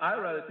 I'd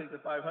rather take the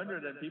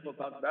 500 than people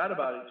talk bad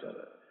about each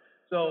other.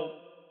 So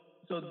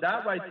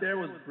that right there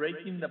was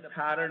breaking the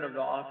pattern of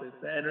the office,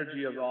 the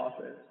energy of the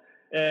office.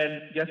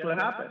 And guess what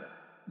happened?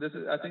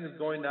 I think it's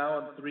going now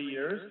on 3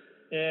 years.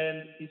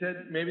 And he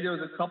said maybe there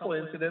was a couple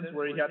incidents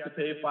where he had to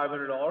pay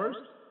 $500,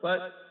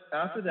 but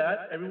after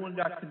that, everyone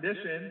got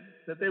conditioned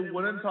that they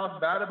wouldn't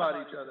talk bad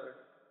about each other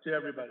to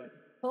everybody.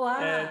 Wow.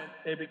 And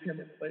it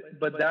became,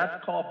 but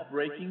that's called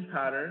breaking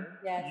pattern,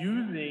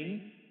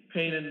 using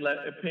pain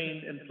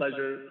and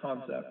pleasure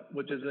concept,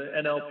 which is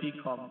an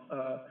NLP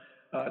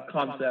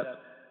concept.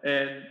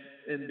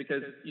 And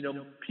because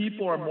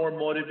people are more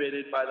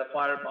motivated by the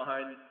fire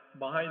behind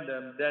behind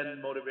them than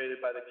motivated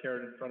by the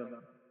carrot in front of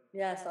them.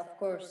 Yes, of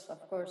course,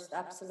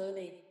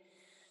 absolutely.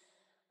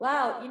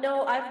 Wow,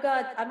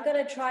 I'm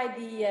gonna try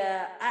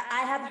I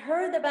have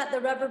heard about the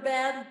rubber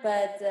band,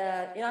 but,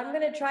 I'm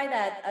gonna try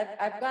that.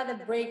 I've got to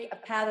break a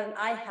pattern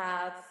I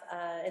have.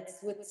 It's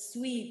with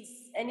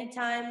sweets.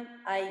 Anytime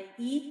I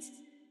eat,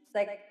 it's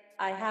like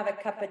I have a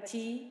cup of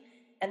tea,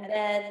 and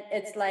then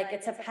it's like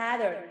it's a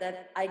pattern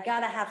that I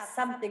gotta have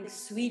something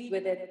sweet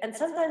with it. And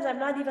sometimes I'm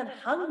not even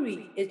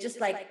hungry. It's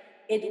just like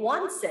it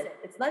wants it.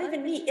 It's not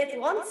even me. It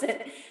wants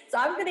it. So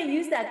I'm going to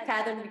use that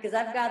pattern because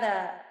I've got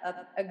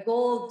a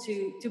goal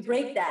to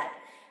break that.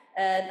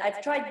 And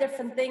I've tried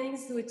different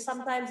things, which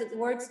sometimes it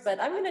works,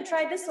 but I'm going to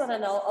try this one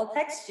and I'll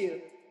text you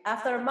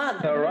after a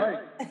month. All right.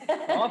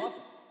 Awesome.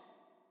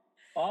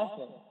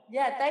 Awesome.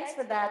 Yeah, thanks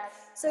for that.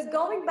 So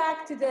going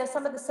back to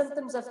some of the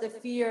symptoms of the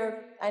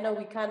fear, I know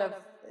we kind of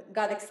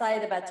got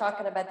excited about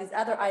talking about these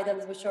other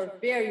items, which are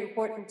very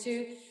important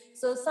too.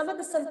 So some of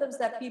the symptoms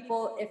that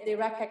people, if they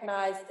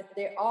recognize, if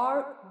they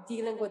are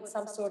dealing with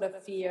some sort of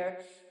fear,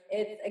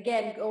 it's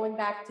again, going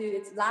back to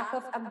its lack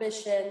of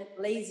ambition,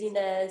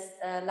 laziness,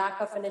 lack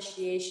of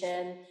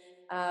initiation,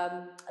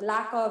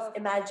 lack of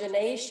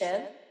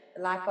imagination,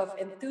 lack of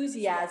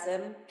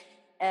enthusiasm,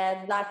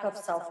 and lack of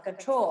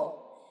self-control.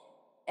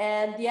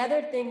 And the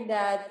other thing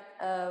that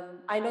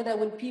I know that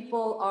when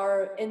people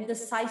are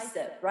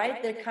indecisive,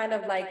 right? They're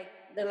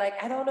like,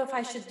 I don't know if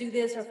I should do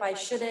this or if I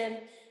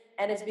shouldn't.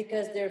 And it's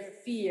because they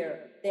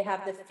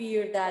have the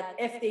fear that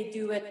if they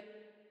do it,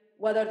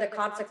 what are the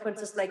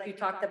consequences like you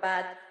talked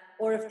about,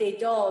 or if they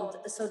don't,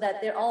 so that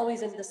they're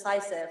always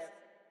indecisive.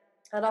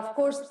 And of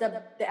course,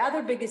 the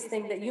other biggest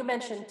thing that you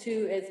mentioned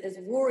too is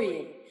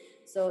worrying.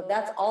 So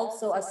that's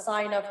also a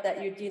sign of that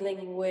you're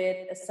dealing with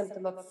a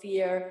symptom of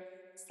fear.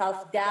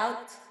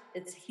 Self-doubt,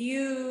 it's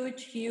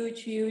huge,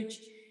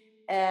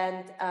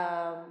 and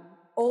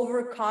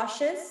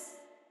overcautious,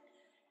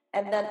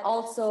 and then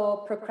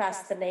also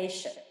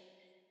procrastination.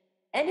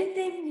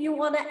 Anything you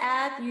want to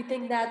add, you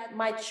think that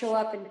might show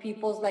up in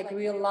people's like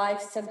real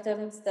life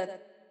symptoms,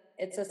 that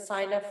it's a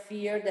sign of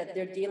fear that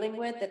they're dealing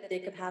with, that they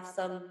could have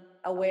some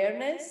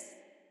awareness?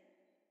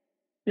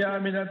 Yeah, I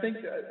mean, I think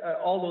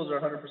all those are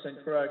 100%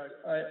 correct.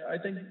 I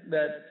think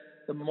that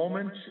the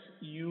moment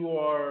you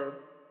are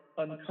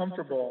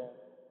uncomfortable,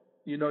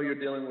 you're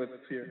dealing with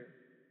fear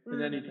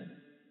in anything.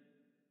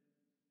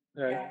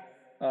 Okay?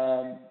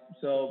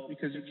 So,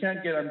 because you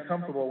can't get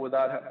uncomfortable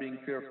without being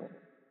fearful.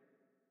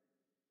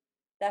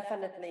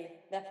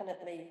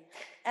 Definitely.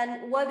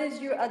 And what is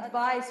your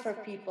advice for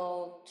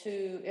people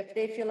if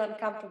they feel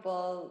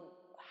uncomfortable,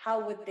 how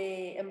would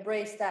they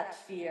embrace that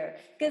fear?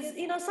 Because,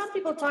 some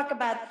people talk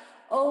about,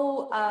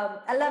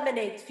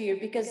 eliminate fear,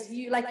 because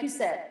like you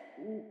said,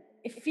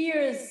 fear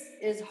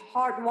is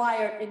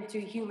hardwired into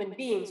human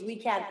beings. We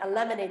can't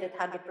eliminate it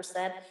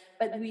 100%,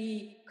 but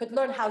we could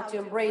learn how to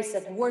embrace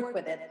it, work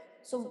with it.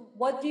 So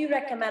what do you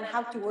recommend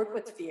how to work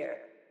with fear?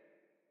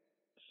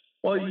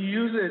 Well, you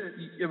use it.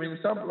 I mean,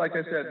 like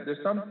I said, there's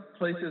some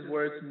places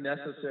where it's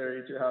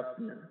necessary to have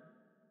fear,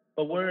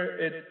 but where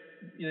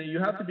you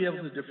have to be able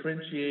to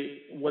differentiate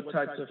what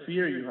types of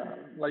fear you have.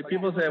 Like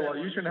people say, well,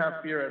 you shouldn't have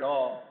fear at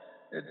all.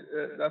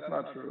 That's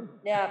not true.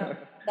 Yeah,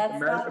 that's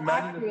not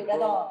accurate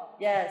at all.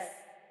 Yes.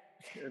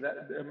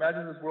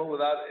 Imagine this world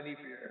without any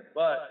fear,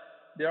 but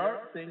there are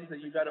things that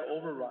you got to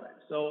override.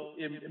 So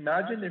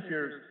imagine if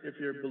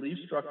your belief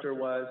structure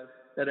was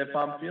that if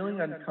I'm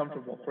feeling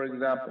uncomfortable, for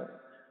example,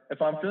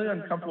 if I'm feeling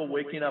uncomfortable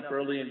waking up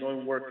early and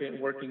going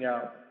working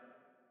out,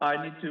 I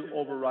need to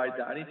override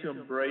that. I need to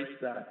embrace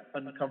that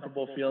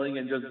uncomfortable feeling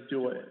and just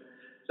do it.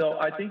 So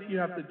I think you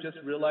have to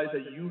just realize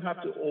that you have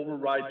to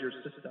override your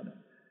system.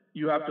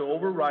 You have to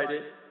override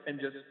it and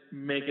just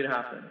make it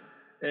happen.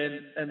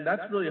 And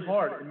that's really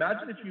hard.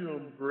 Imagine if you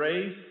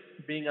embrace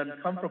being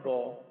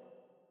uncomfortable,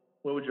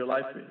 where would your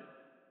life be?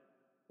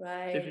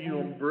 Right. If you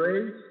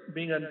embrace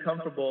being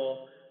uncomfortable,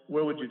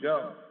 where would you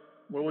go?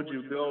 Where would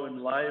you go in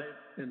life?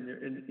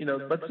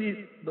 But see,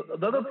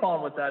 the other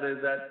problem with that is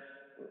that,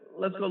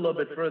 let's go a little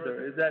bit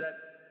further, is that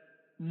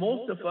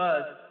most of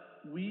us,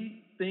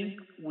 we think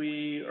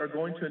we are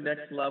going to a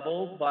next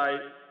level by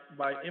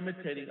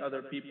imitating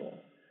other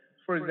people.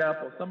 For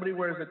example, somebody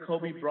wears a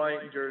Kobe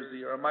Bryant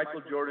jersey or a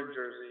Michael Jordan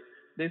jersey.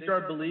 They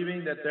start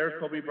believing that they're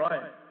Kobe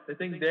Bryant. They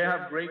think they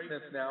have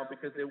greatness now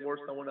because they wore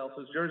someone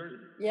else's jersey.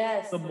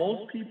 Yes. So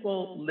most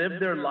people live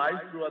their lives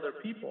through other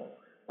people.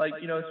 Like,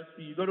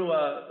 you go to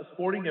a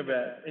sporting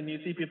event and you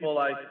see people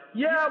like,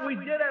 yeah, we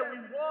did it, we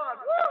won,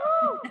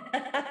 woohoo!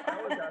 I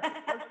always ask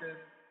the question,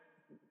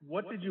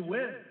 what did you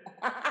win?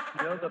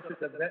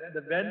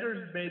 The vendors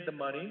made the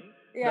money,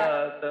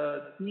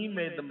 the team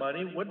made the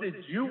money. What did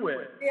you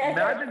win? Yeah,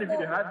 Imagine if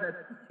you had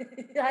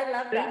that I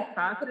love same that.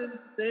 passion,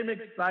 same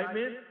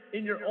excitement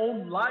in your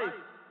own life.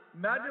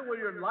 Imagine where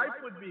your life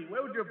would be.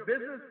 Where would your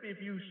business be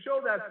if you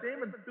show that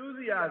same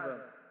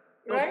enthusiasm?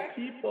 So Right.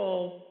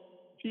 people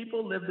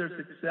people live their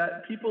success,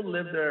 people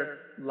live their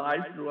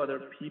lives through other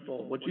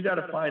people. What you got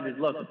to find is,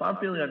 look, if I'm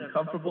feeling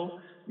uncomfortable,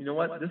 you know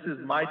what? This is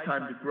my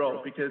time to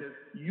grow, because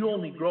you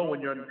only grow when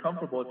you're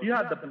uncomfortable. If you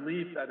had the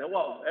belief that,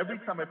 well, every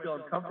time I feel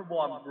uncomfortable,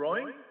 I'm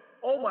growing,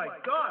 oh my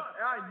God,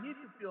 I need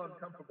to feel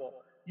uncomfortable.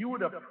 You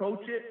would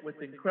approach it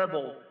with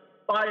incredible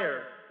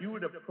fire. You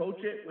would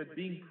approach it with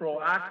being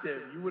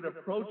proactive. You would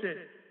approach it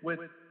with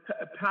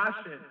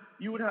passion.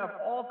 You would have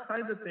all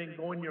kinds of things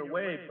going your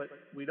way, but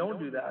we don't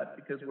do that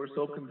because we're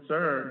so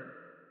concerned.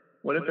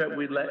 What if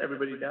we let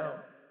everybody down?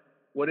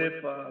 What if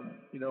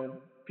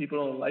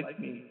people don't like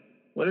me?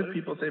 What if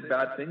people say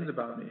bad things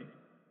about me?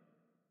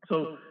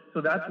 So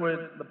that's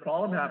where the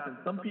problem happens.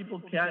 Some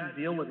people can't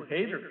deal with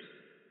haters,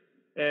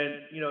 and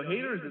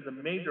haters is a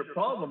major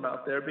problem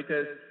out there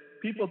because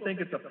people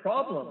think it's a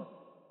problem.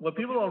 What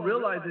people don't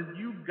realize is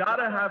you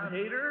gotta have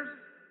haters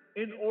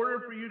in order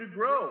for you to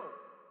grow.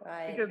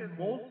 Right. Because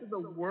most of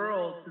the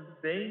world, since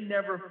they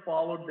never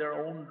followed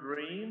their own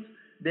dreams,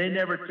 they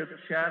never took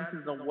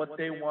chances on what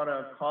they want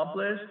to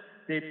accomplish.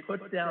 They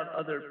put down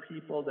other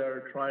people that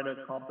are trying to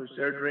accomplish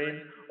their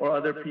dreams, or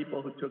other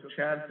people who took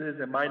chances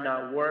and might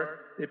not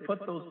work. They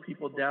put those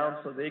people down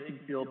so they can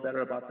feel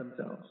better about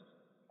themselves.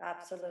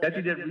 Absolutely. They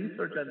actually did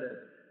research on this.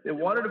 They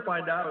wanted to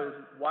find out is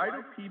why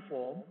do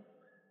people,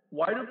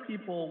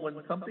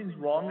 when something's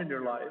wrong in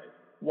your life,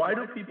 why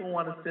do people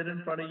want to sit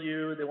in front of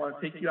you? They want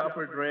to take you out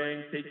for a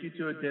drink, take you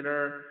to a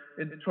dinner,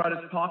 and try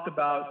to talk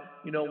about,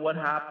 what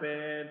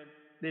happened.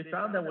 They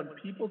found that when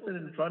people sit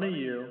in front of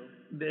you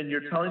and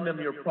you're telling them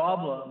your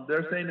problem,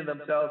 they're saying to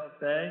themselves,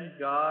 thank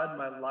God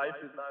my life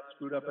is not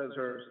screwed up as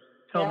hers.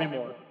 Tell me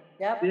more.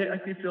 Yep. They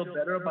actually feel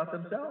better about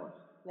themselves.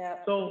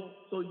 Yep. So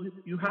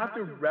you have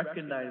to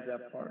recognize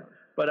that part.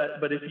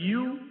 But if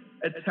you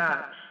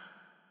attach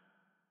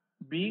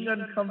being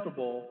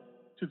uncomfortable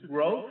to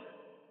growth,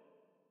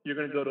 you're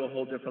going to go to a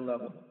whole different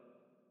level.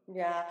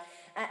 Yeah.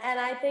 And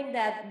I think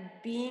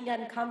that being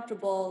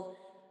uncomfortable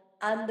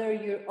under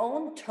your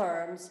own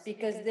terms,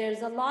 because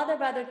there's a lot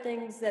of other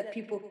things that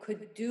people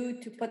could do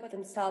to put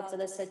themselves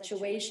in a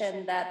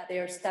situation that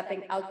they're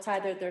stepping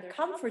outside of their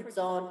comfort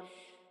zone.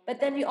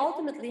 But then you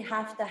ultimately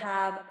have to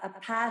have a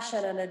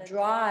passion and a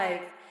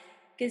drive.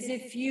 Because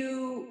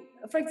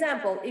for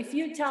example, if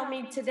you tell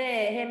me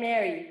today, hey,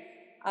 Mary,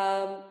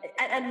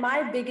 and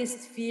my biggest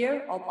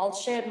fear, I'll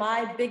share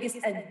my biggest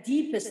and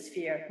deepest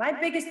fear. My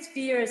biggest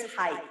fear is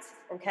height,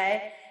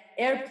 okay?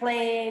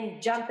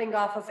 Airplane, jumping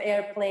off of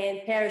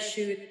airplane,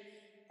 parachute,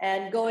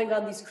 and going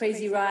on these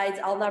crazy rides.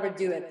 I'll never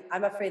do it.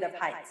 I'm afraid of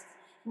heights.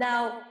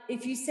 Now,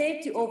 if you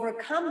say to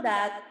overcome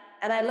that,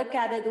 and I look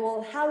at it,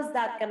 well, how's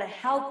that going to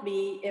help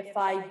me if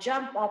I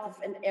jump off of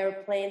an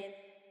airplane?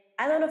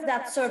 I don't know if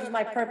that serves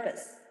my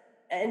purpose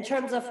in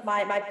terms of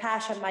my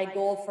passion, my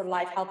goal for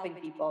life, helping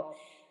people.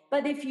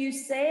 But if you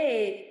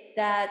say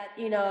that,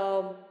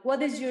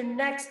 what is your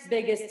next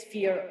biggest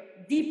fear,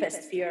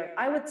 deepest fear?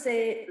 I would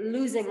say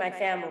losing my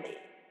family,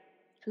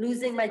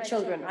 losing my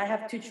children. I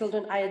have 2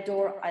 children I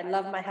adore. I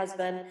love my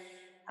husband,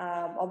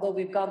 although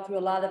we've gone through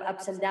a lot of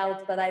ups and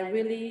downs, but I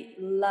really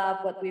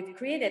love what we've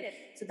created.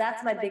 So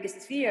that's my biggest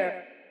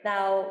fear.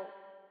 Now,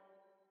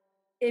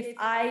 if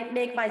I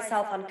make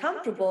myself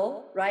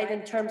uncomfortable, right,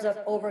 in terms of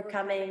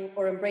overcoming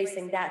or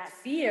embracing that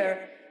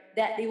fear,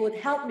 that it would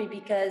help me,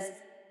 because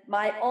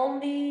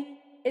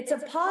it's a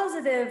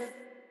positive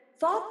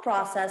thought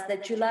process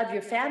that you love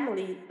your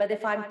family, but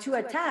if I'm too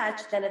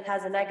attached, then it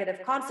has a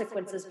negative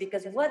consequences,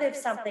 because what if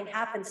something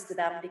happens to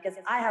them, because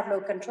I have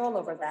no control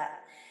over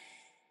that.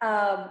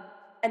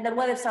 And then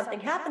what if something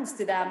happens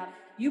to them?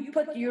 You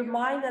put your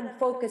mind and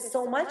focus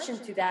so much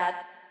into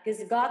that,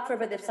 because God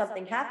forbid if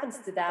something happens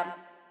to them,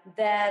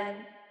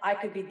 then I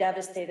could be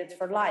devastated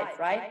for life,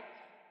 right?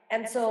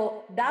 And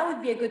so that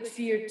would be a good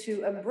fear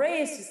to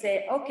embrace, to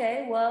say,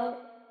 okay,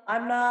 well,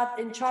 I'm not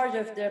in charge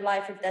of their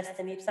life or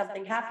destiny. If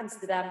something happens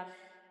to them,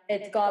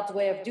 it's God's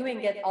way of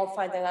doing it. I'll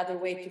find another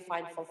way to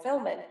find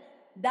fulfillment.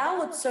 That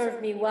would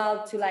serve me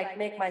well to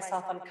make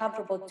myself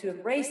uncomfortable to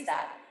embrace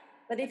that.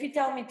 But if you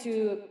tell me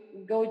to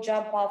go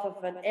jump off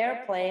of an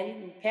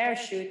airplane,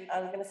 parachute,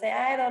 I'm going to say,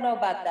 I don't know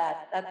about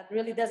that. That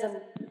really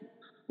doesn't.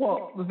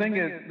 Well, the thing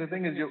is,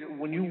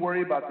 when you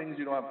worry about things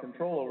you don't have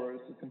control over,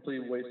 it's a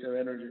complete waste of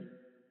energy.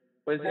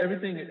 But it's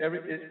everything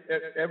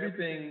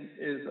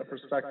is a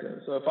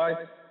perspective. So if I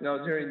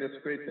was hearing this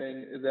great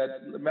thing is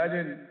that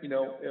imagine, if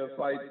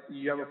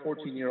you have a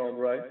 14-year-old,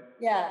 right?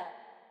 Yeah.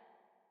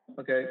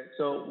 Okay.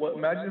 So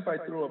imagine if I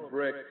threw a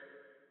brick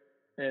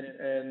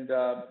and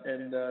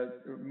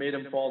made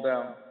him fall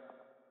down.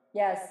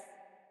 Yes.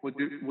 Would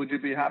you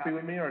be happy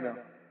with me or no?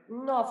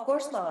 No, of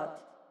course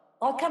not.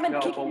 I'll come and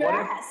kick your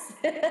ass.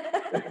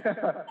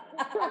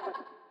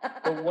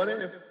 But what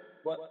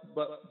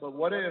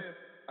if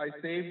I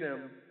saved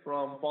him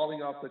from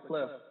falling off the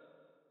cliff?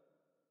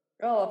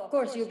 Oh, of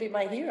course, you'll be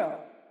my hero.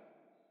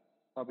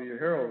 I'll be your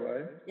hero,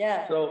 right?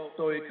 Yeah.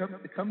 So it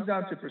comes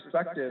down to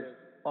perspective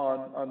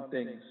on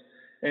things.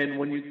 And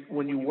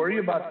when you worry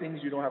about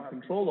things you don't have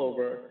control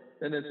over,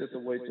 then it's just a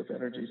waste of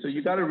energy. So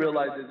you got to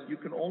realize is you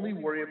can only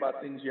worry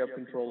about things you have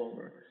control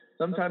over.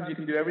 Sometimes you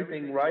can do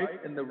everything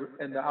right, and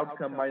the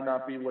outcome might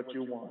not be what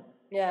you want.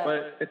 Yeah.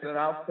 But it's an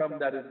outcome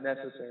that is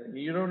necessary.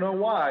 You don't know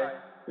why,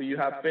 but you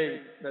have faith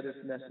that it's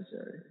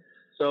necessary.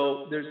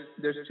 So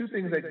there's two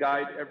things that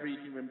guide every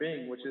human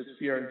being, which is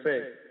fear and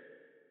faith.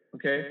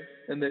 Okay?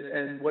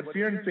 And what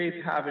fear and faith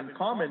have in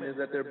common is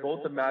that they're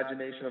both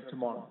imagination of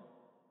tomorrow.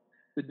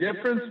 The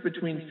difference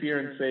between fear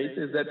and faith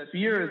is that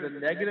fear is a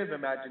negative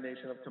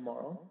imagination of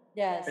tomorrow,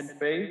 Yes. and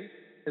faith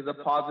is a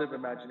positive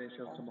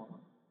imagination of tomorrow.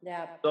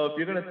 Yeah. So if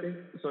you're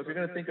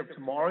gonna think of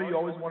tomorrow, you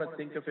always want to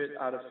think of it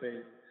out of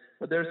faith.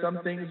 But there are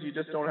some things you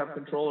just don't have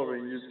control over.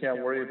 You just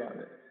can't worry about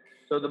it.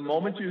 So the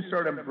moment you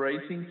start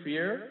embracing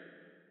fear,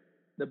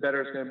 the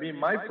better it's going to be.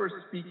 My first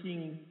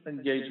speaking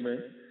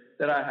engagement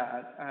that I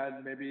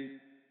had maybe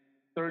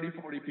 30,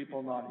 40 people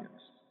in the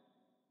audience.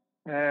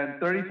 And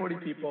 30, 40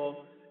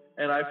 people,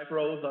 and I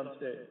froze on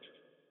stage.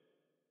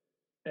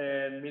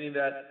 And meaning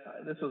that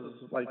this was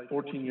like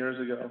 14 years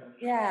ago,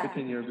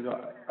 15 years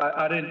ago.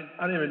 I didn't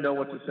even know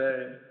what to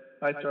say.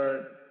 I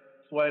started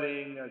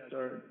sweating. I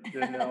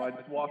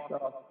just walked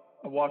off.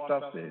 I walked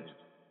off stage.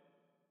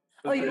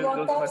 Oh, you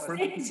walked off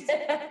stage?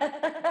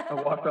 I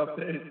walked off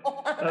stage.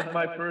 That's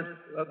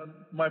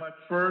my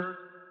first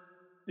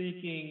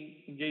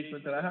speaking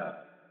engagement that I have.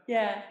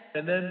 Yeah.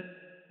 And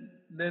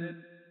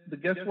then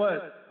guess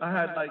what? I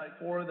had like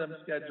 4 of them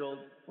scheduled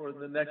for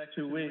the next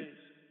 2 weeks.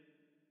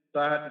 So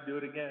I had to do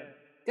it again.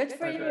 Good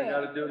for you. I got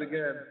to do it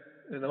again,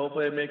 and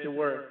hopefully I make it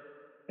work.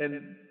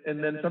 And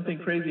then something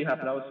crazy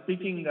happened. I was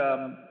speaking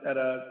at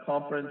a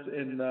conference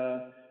in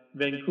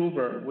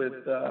Vancouver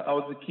with I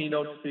was the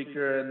keynote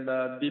speaker, and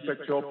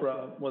Deepak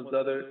Chopra was the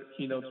other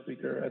keynote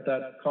speaker at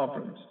that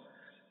conference.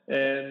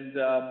 And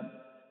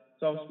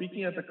so I'm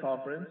speaking at the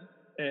conference,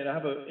 and I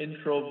have an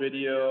intro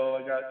video.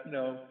 I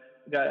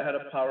had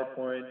a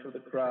PowerPoint for the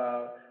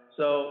crowd.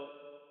 So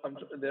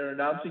they're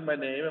announcing my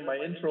name, and my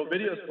intro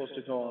video is supposed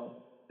to go on.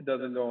 It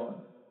doesn't go on.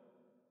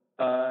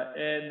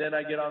 And then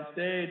I get on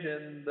stage,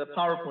 and the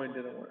PowerPoint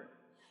didn't work.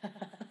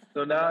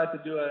 So now I have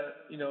to do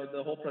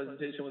the whole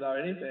presentation without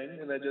anything.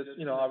 And I just,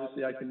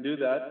 obviously I can do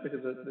that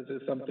because this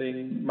is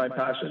something, my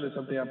passion is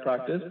something I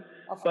practice.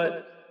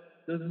 But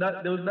there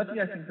was nothing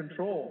I can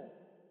control.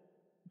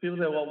 People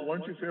say, well,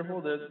 weren't you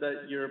fearful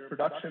that your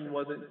production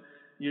wasn't,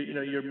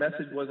 your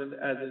message wasn't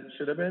as it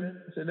should have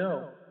been? I said,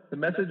 no. The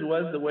message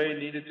was the way it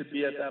needed to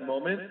be at that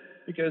moment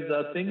because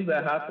things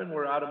that happened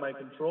were out of my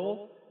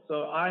control.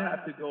 So I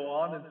have to go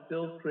on and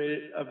still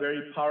create a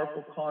very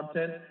powerful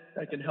content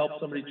that can help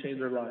somebody change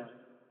their life.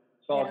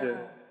 It's all good.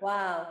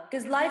 Wow.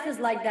 Because life is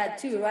like that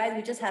too, right?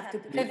 We just have to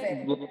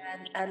pivot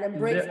and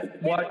embrace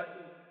it.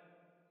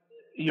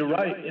 You're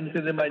right. And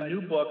because in my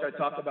new book, I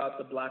talk about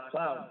the black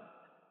cloud.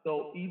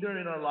 So either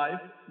in our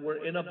life,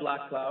 we're in a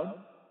black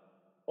cloud,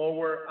 or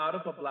we're out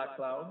of a black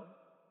cloud,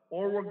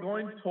 or we're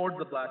going towards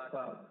the black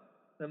cloud.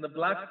 And the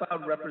black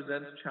cloud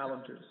represents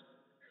challenges.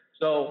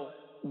 So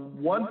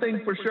one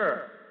thing for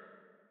sure,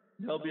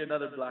 there'll be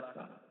another black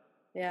cloud.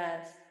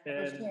 Yes,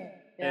 and, for sure.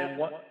 Yeah.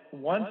 And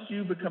once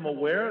you become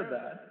aware of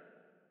that,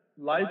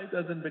 life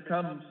doesn't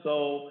become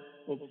so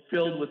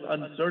filled with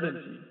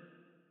uncertainty.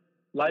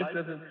 Life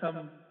doesn't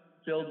come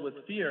filled with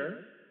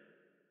fear.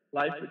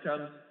 Life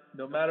becomes,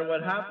 no matter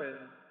what happens,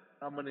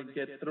 I'm going to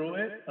get through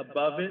it,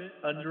 above it,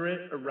 under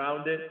it,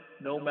 around it,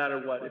 no matter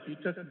what. If you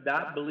took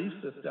that belief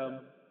system,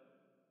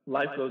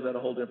 life goes at a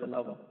whole different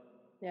level.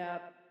 Yeah.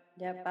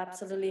 Yep,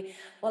 absolutely.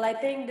 Well, I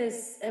think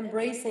this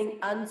embracing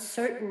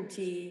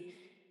uncertainty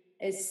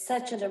is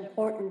such an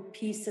important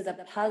piece to the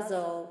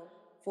puzzle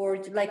for,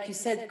 like you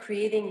said,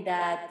 creating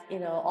that,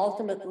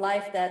 ultimate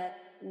life that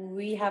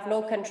we have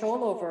no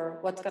control over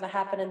what's going to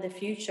happen in the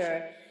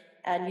future.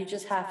 And you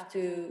just have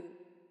to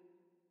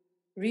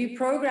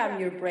reprogram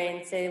your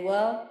brain, say,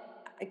 well,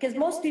 because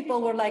most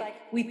people were like,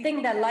 we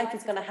think that life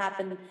is going to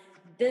happen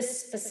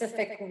this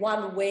specific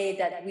one way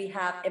that we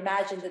have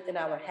imagined it in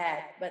our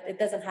head, but it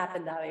doesn't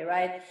happen that way,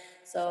 right?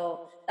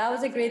 So that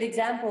was a great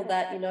example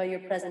that, your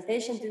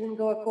presentation didn't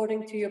go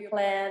according to your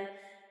plan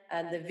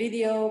and the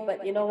video,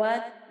 but you know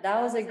what?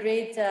 That was a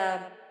great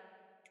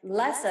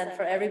lesson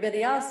for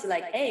everybody else.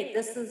 Like, hey,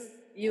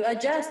 you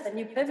adjust and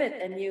you pivot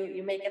and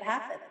you make it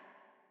happen.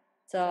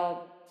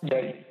 So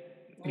yeah.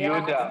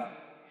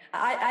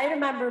 I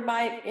remember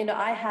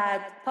I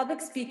had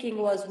public speaking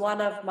was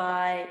one of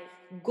my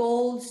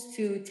goals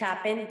to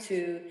tap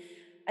into.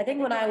 I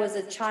think when I was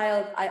a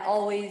child, I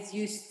always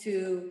used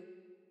to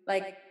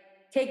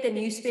take the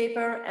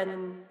newspaper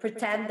and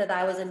pretend that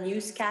I was a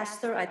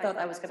newscaster. I thought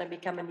I was going to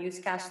become a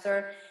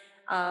newscaster.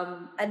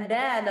 And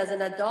then as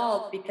an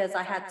adult, because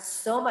I had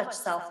so much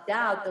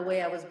self-doubt the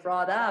way I was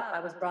brought up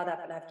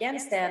in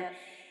Afghanistan.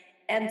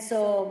 And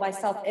so my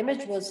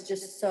self-image was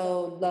just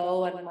so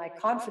low and my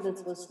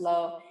confidence was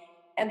low.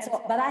 And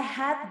so, but I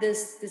had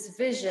this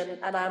vision,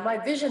 and on my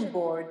vision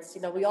boards,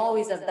 we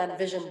always have done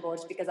vision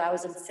boards because I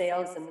was in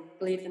sales and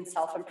believed in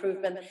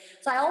self-improvement.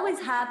 So I always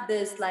had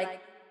this,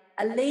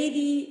 a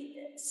lady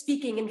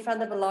speaking in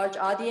front of a large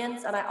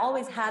audience, and I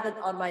always had it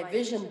on my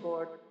vision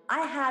board.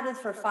 I had it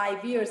for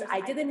 5 years. I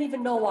didn't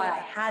even know why I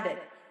had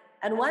it.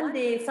 And one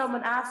day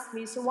someone asked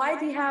me, so why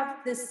do you have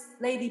this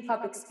lady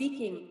public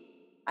speaking?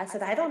 I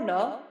said, I don't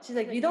know. She's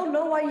like, you don't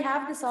know why you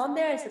have this on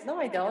there? I said, no,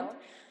 I don't.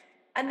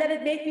 And then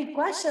it made me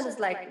question, it's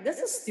like, this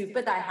is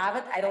stupid. I have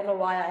it. I don't know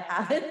why I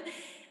have it.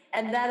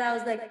 And then I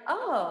was like,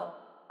 oh,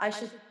 I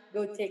should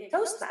go take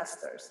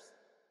Toastmasters.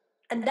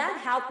 And that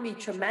helped me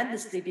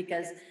tremendously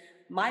because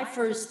my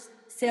first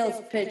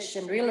sales pitch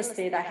in real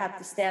estate, I had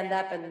to stand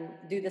up and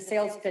do the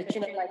sales pitch,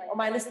 like, oh,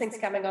 my listing's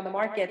coming on the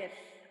market.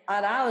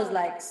 And I was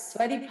like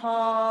sweaty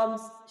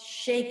palms,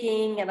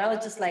 shaking. And I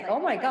was just like, oh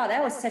my God,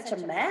 that was such a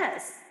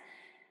mess.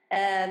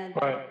 And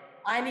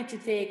I need to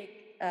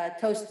take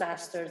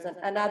Toastmasters. And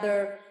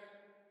another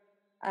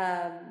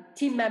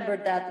team member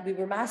that we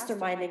were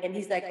masterminding, and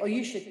he's like, oh,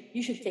 you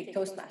should take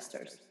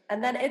Toastmasters.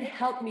 And then it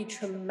helped me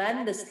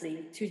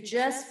tremendously to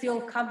just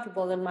feel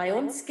comfortable in my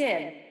own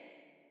skin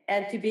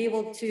and to be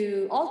able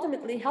to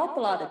ultimately help a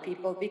lot of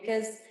people,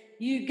 because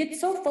you get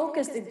so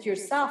focused into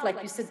yourself,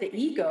 like you said, the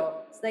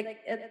ego. It's like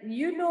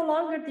you're no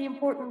longer the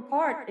important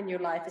part in your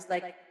life. It's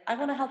like, I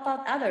want to help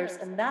out others,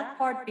 and that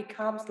part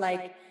becomes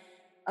like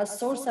a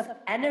source of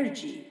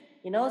energy.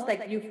 It's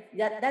like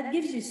that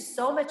gives you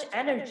so much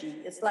energy.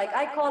 It's like,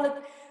 I call it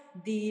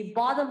the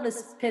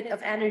bottomless pit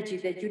of energy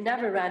that you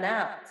never run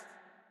out.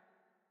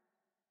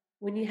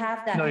 When you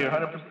have that. No, you're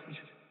 100%.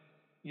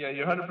 Yeah,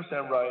 you're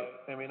 100% right.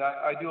 I mean,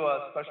 I do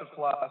a special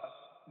class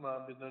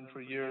I've been doing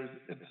for years.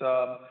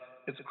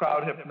 It's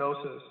crowd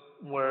hypnosis,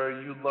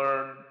 where you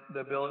learn the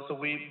ability. So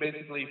we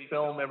basically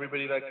film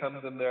everybody that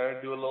comes in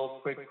there, do a little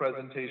quick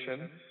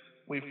presentation.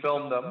 We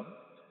film them,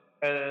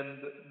 and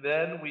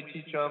then we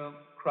teach them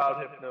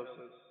crowd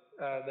hypnosis,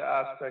 the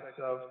aspects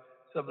of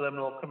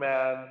subliminal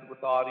commands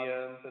with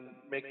audience and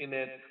making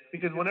it,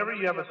 because whenever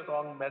you have a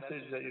strong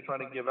message that you're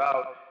trying to give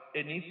out,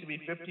 it needs to be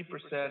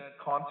 50%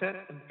 content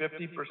and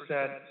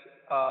 50%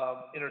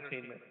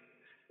 entertainment.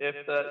 If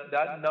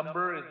that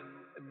number is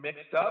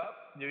mixed up,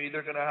 you're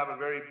either going to have a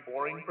very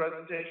boring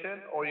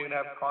presentation, or you're going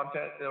to have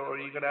content, or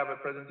you're going to have a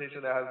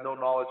presentation that has no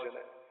knowledge in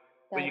it.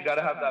 But you got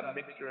to have that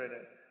mixture in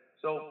it.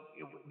 So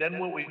then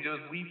what we do is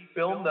we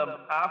film them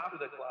after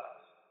the class,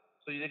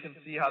 so you can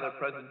see how their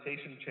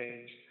presentation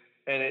changed.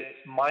 And it's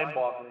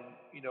mind-boggling,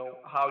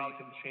 how you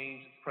can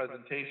change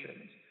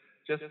presentations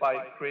just by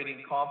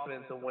creating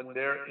confidence in when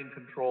they're in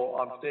control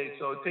on stage.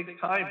 So it takes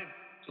time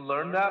to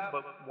learn that,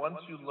 but once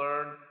you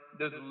learn,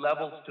 there's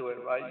levels to it,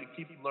 right? You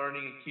keep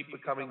learning and keep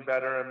becoming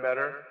better and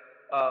better.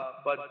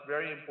 But it's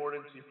very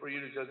important for you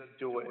to just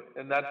do it.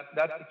 And that's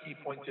the key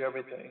point to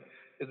everything,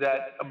 is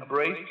that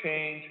embrace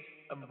change,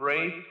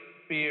 embrace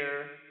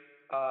fear,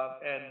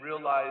 and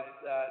realize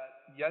that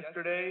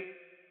yesterday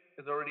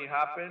has already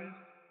happened.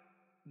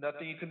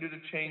 Nothing you can do to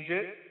change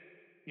it.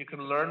 You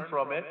can learn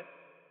from it.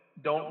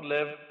 Don't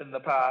live in the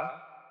past,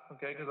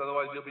 okay? Because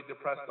otherwise you'll be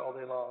depressed all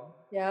day long.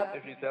 Yeah.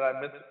 If you said,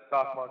 I missed the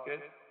stock market.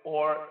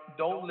 Or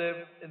don't live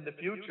in the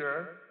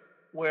future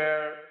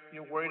where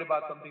you're worried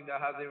about something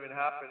that hasn't even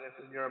happened. It's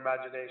in your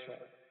imagination.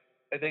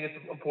 I think it's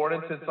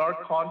important, since our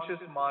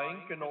conscious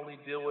mind can only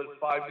deal with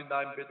 5 to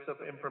 9 bits of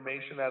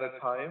information at a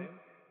time.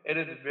 It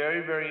is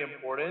very, very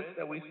important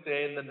that we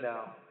stay in the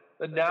now.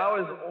 The now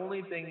is the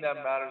only thing that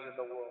matters in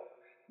the world.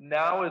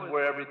 Now is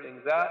where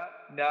everything's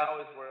at. Now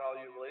is where all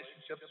your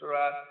relationships are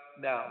at.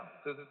 Now.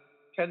 Because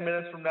 10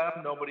 minutes from now,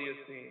 nobody is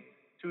seen.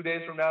 2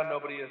 days from now,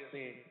 nobody is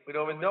seen. We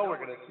don't even know we're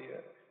going to see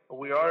it. But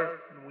we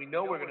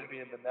know we're going to be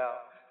in the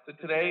now. So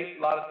today,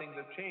 a lot of things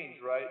have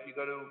changed, right? You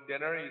go to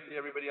dinner, you see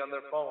everybody on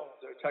their phones.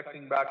 They're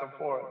texting back and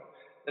forth.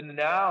 The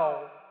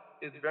now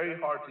is very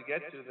hard to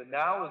get to. The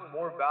now is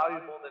more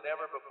valuable than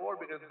ever before,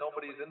 because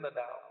nobody's in the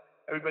now.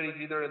 Everybody's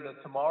either in the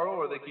tomorrow,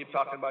 or they keep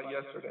talking about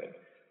yesterday.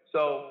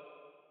 So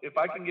if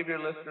I can give your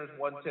listeners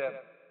one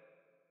tip,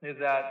 is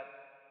that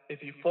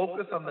if you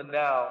focus on the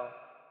now,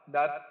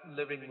 that's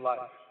living life.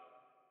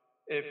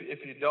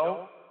 If you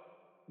don't,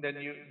 then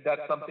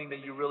that's something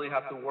that you really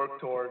have to work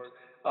towards,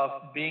 of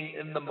being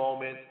in the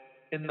moment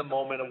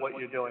of what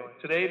you're doing.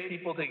 Today,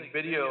 people take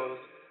videos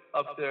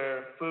of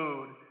their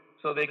food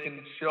so they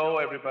can show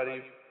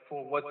everybody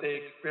for what they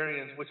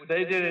experienced, which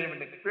they didn't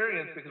even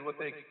experience, because what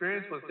they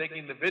experienced was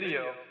taking the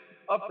video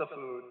of the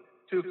food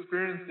to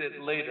experience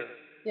it later.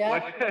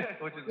 Yeah.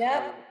 Which is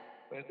yeah.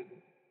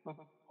 a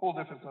whole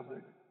different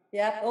subject.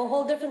 Yeah, a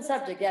whole different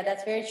subject. Yeah,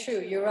 that's very true.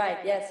 You're right.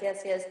 Yes.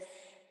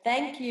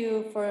 Thank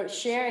you for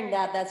sharing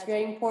that. That's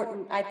very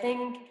important. I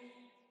think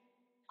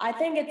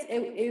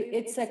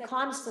it's a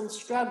constant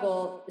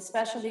struggle,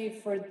 especially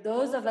for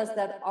those of us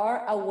that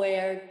are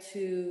aware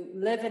to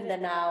live in the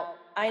now.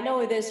 I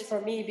know it is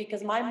for me,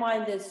 because my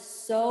mind is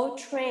so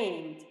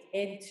trained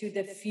into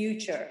the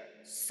future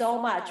so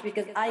much,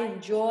 because I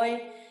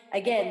enjoy,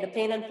 again, the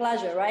pain and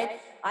pleasure, right?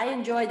 I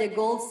enjoy the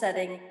goal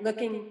setting,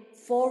 looking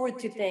forward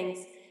to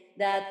things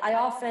that I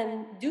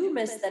often do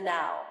miss the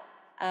now.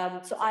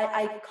 So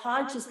I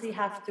consciously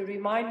have to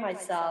remind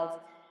myself,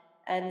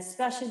 and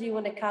especially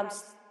when it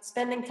comes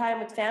spending time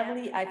with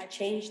family, I've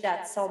changed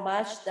that so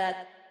much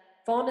that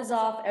phone is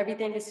off,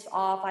 everything is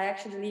off. I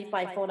actually leave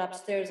my phone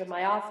upstairs in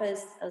my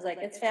office. I was like,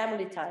 it's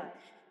family time.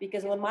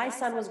 Because when my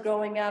son was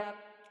growing up,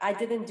 I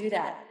didn't do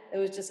that. It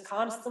was just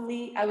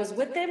constantly, I was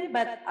with him,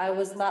 but I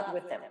was not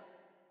with him.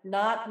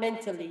 Not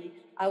mentally.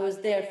 I was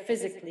there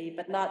physically,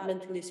 but not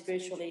mentally,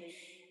 spiritually.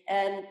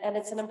 And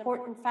it's an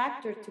important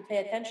factor to pay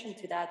attention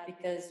to that,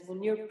 because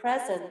when you're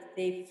present,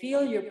 they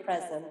feel your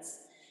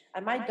presence.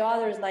 And my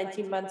daughter is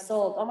 19 months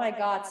old. Oh my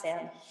God,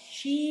 Sam.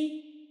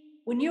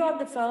 When you're on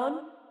the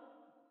phone,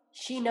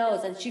 she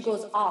knows, and she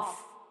goes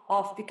off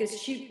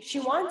because she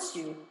wants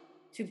you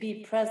to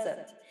be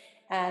present.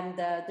 And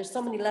there's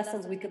so many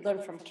lessons we could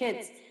learn from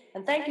kids.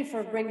 And thank you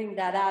for bringing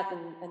that out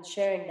and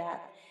sharing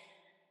that.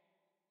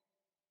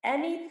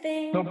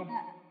 Anything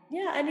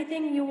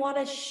you want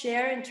to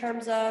share in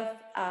terms of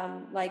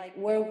like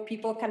where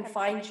people can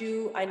find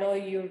you? I know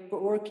you're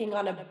working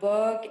on a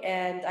book,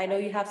 and I know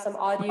you have some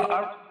audio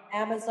on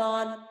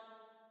Amazon.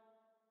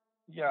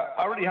 Yeah,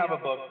 I already have a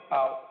book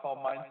out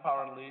called Mind's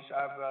Power Unleashed.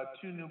 I have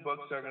 2 new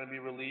books that are going to be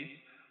released.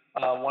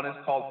 One is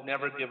called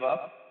Never Give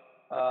Up,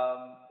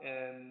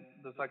 and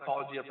the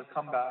psychology of the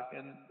comeback.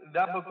 And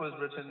that book was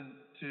written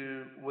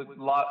with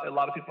a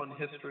lot of people in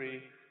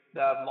history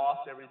that have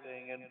lost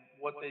everything and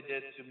what they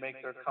did to make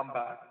their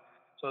comeback.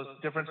 So it's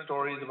different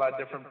stories about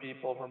different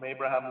people, from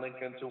Abraham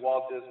Lincoln to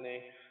Walt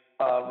Disney.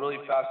 Really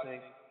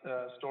fascinating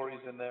stories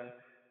in there.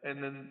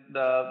 And then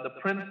the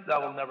Prince That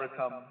Will Never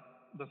Come,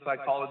 the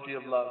psychology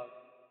of love.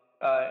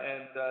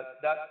 And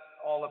that's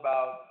all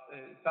about,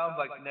 it sounds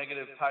like a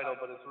negative title,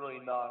 but it's really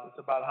not. It's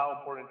about how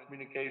important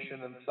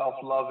communication and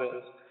self-love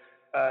is.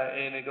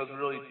 And it goes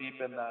really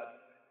deep in that.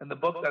 And the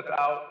book that's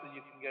out that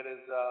you can get is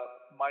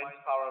Mind's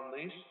Power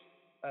Unleashed.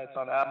 It's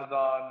on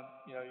Amazon.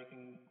 You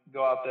can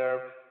go out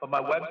there. But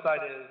my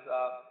website is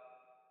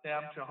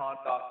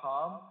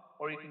samchauhan.com,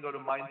 or you can go to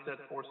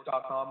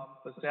mindsetforce.com.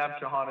 But Sam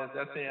Chauhan is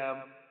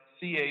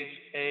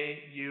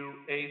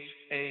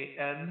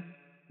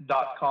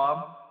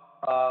SamChauhan.com.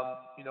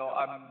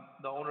 I'm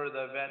the owner of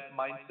the event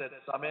Mindset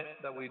Summit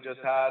that we just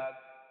had.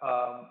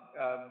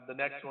 The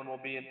next one will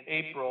be in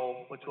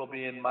April, which will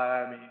be in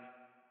Miami.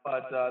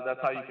 But that's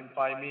how you can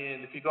find me.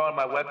 And if you go on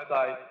my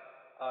website,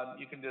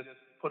 you can just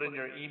put in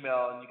your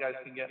email, and you guys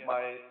can get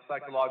my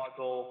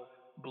psychological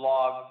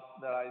blog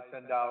that I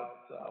send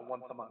out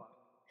once a month.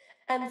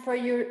 And for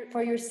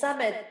your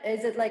summit,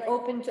 is it like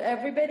open to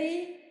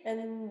everybody,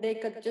 and they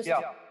could just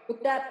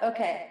book that?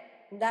 Okay,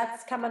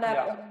 that's coming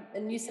up,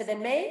 and you said in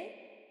May?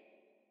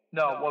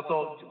 No, well,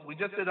 so we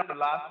just did our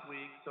last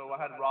week. So I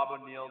had Rob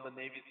O'Neill, the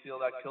Navy SEAL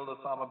that killed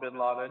Osama bin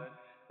Laden.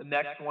 The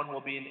next one will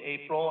be in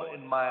April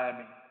in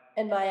Miami.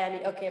 In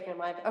Miami, okay, in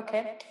Miami,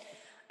 okay.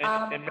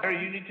 And Mary,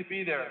 you need to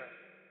be there.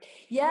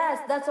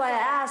 Yes, that's why I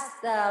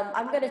asked.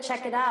 I'm going to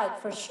check it out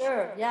for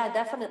sure. Yeah,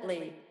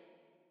 definitely.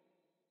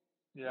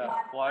 Yeah,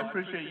 well, I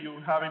appreciate you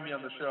having me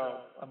on the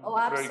show. I'm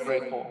very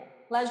grateful.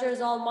 Pleasure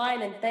is all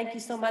mine, and thank you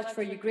so much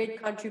for your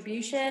great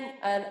contribution.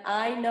 And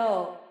I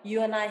know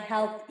you and I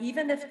helped,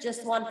 even if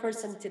just one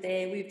person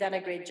today, we've done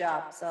a great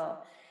job. So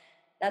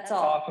that's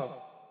all. Awesome.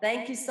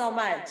 Thank you so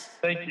much.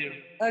 Thank you.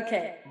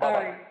 Okay. Bye-bye. All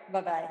right.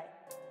 Bye-bye.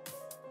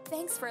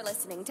 Thanks for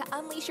listening to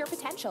Unleash Your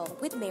Potential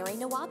with Mary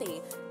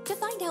Nawabi. To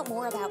find out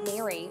more about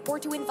Mary, or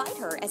to invite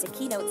her as a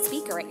keynote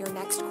speaker at your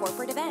next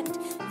corporate event,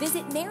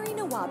 visit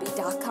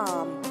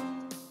marynawabi.com.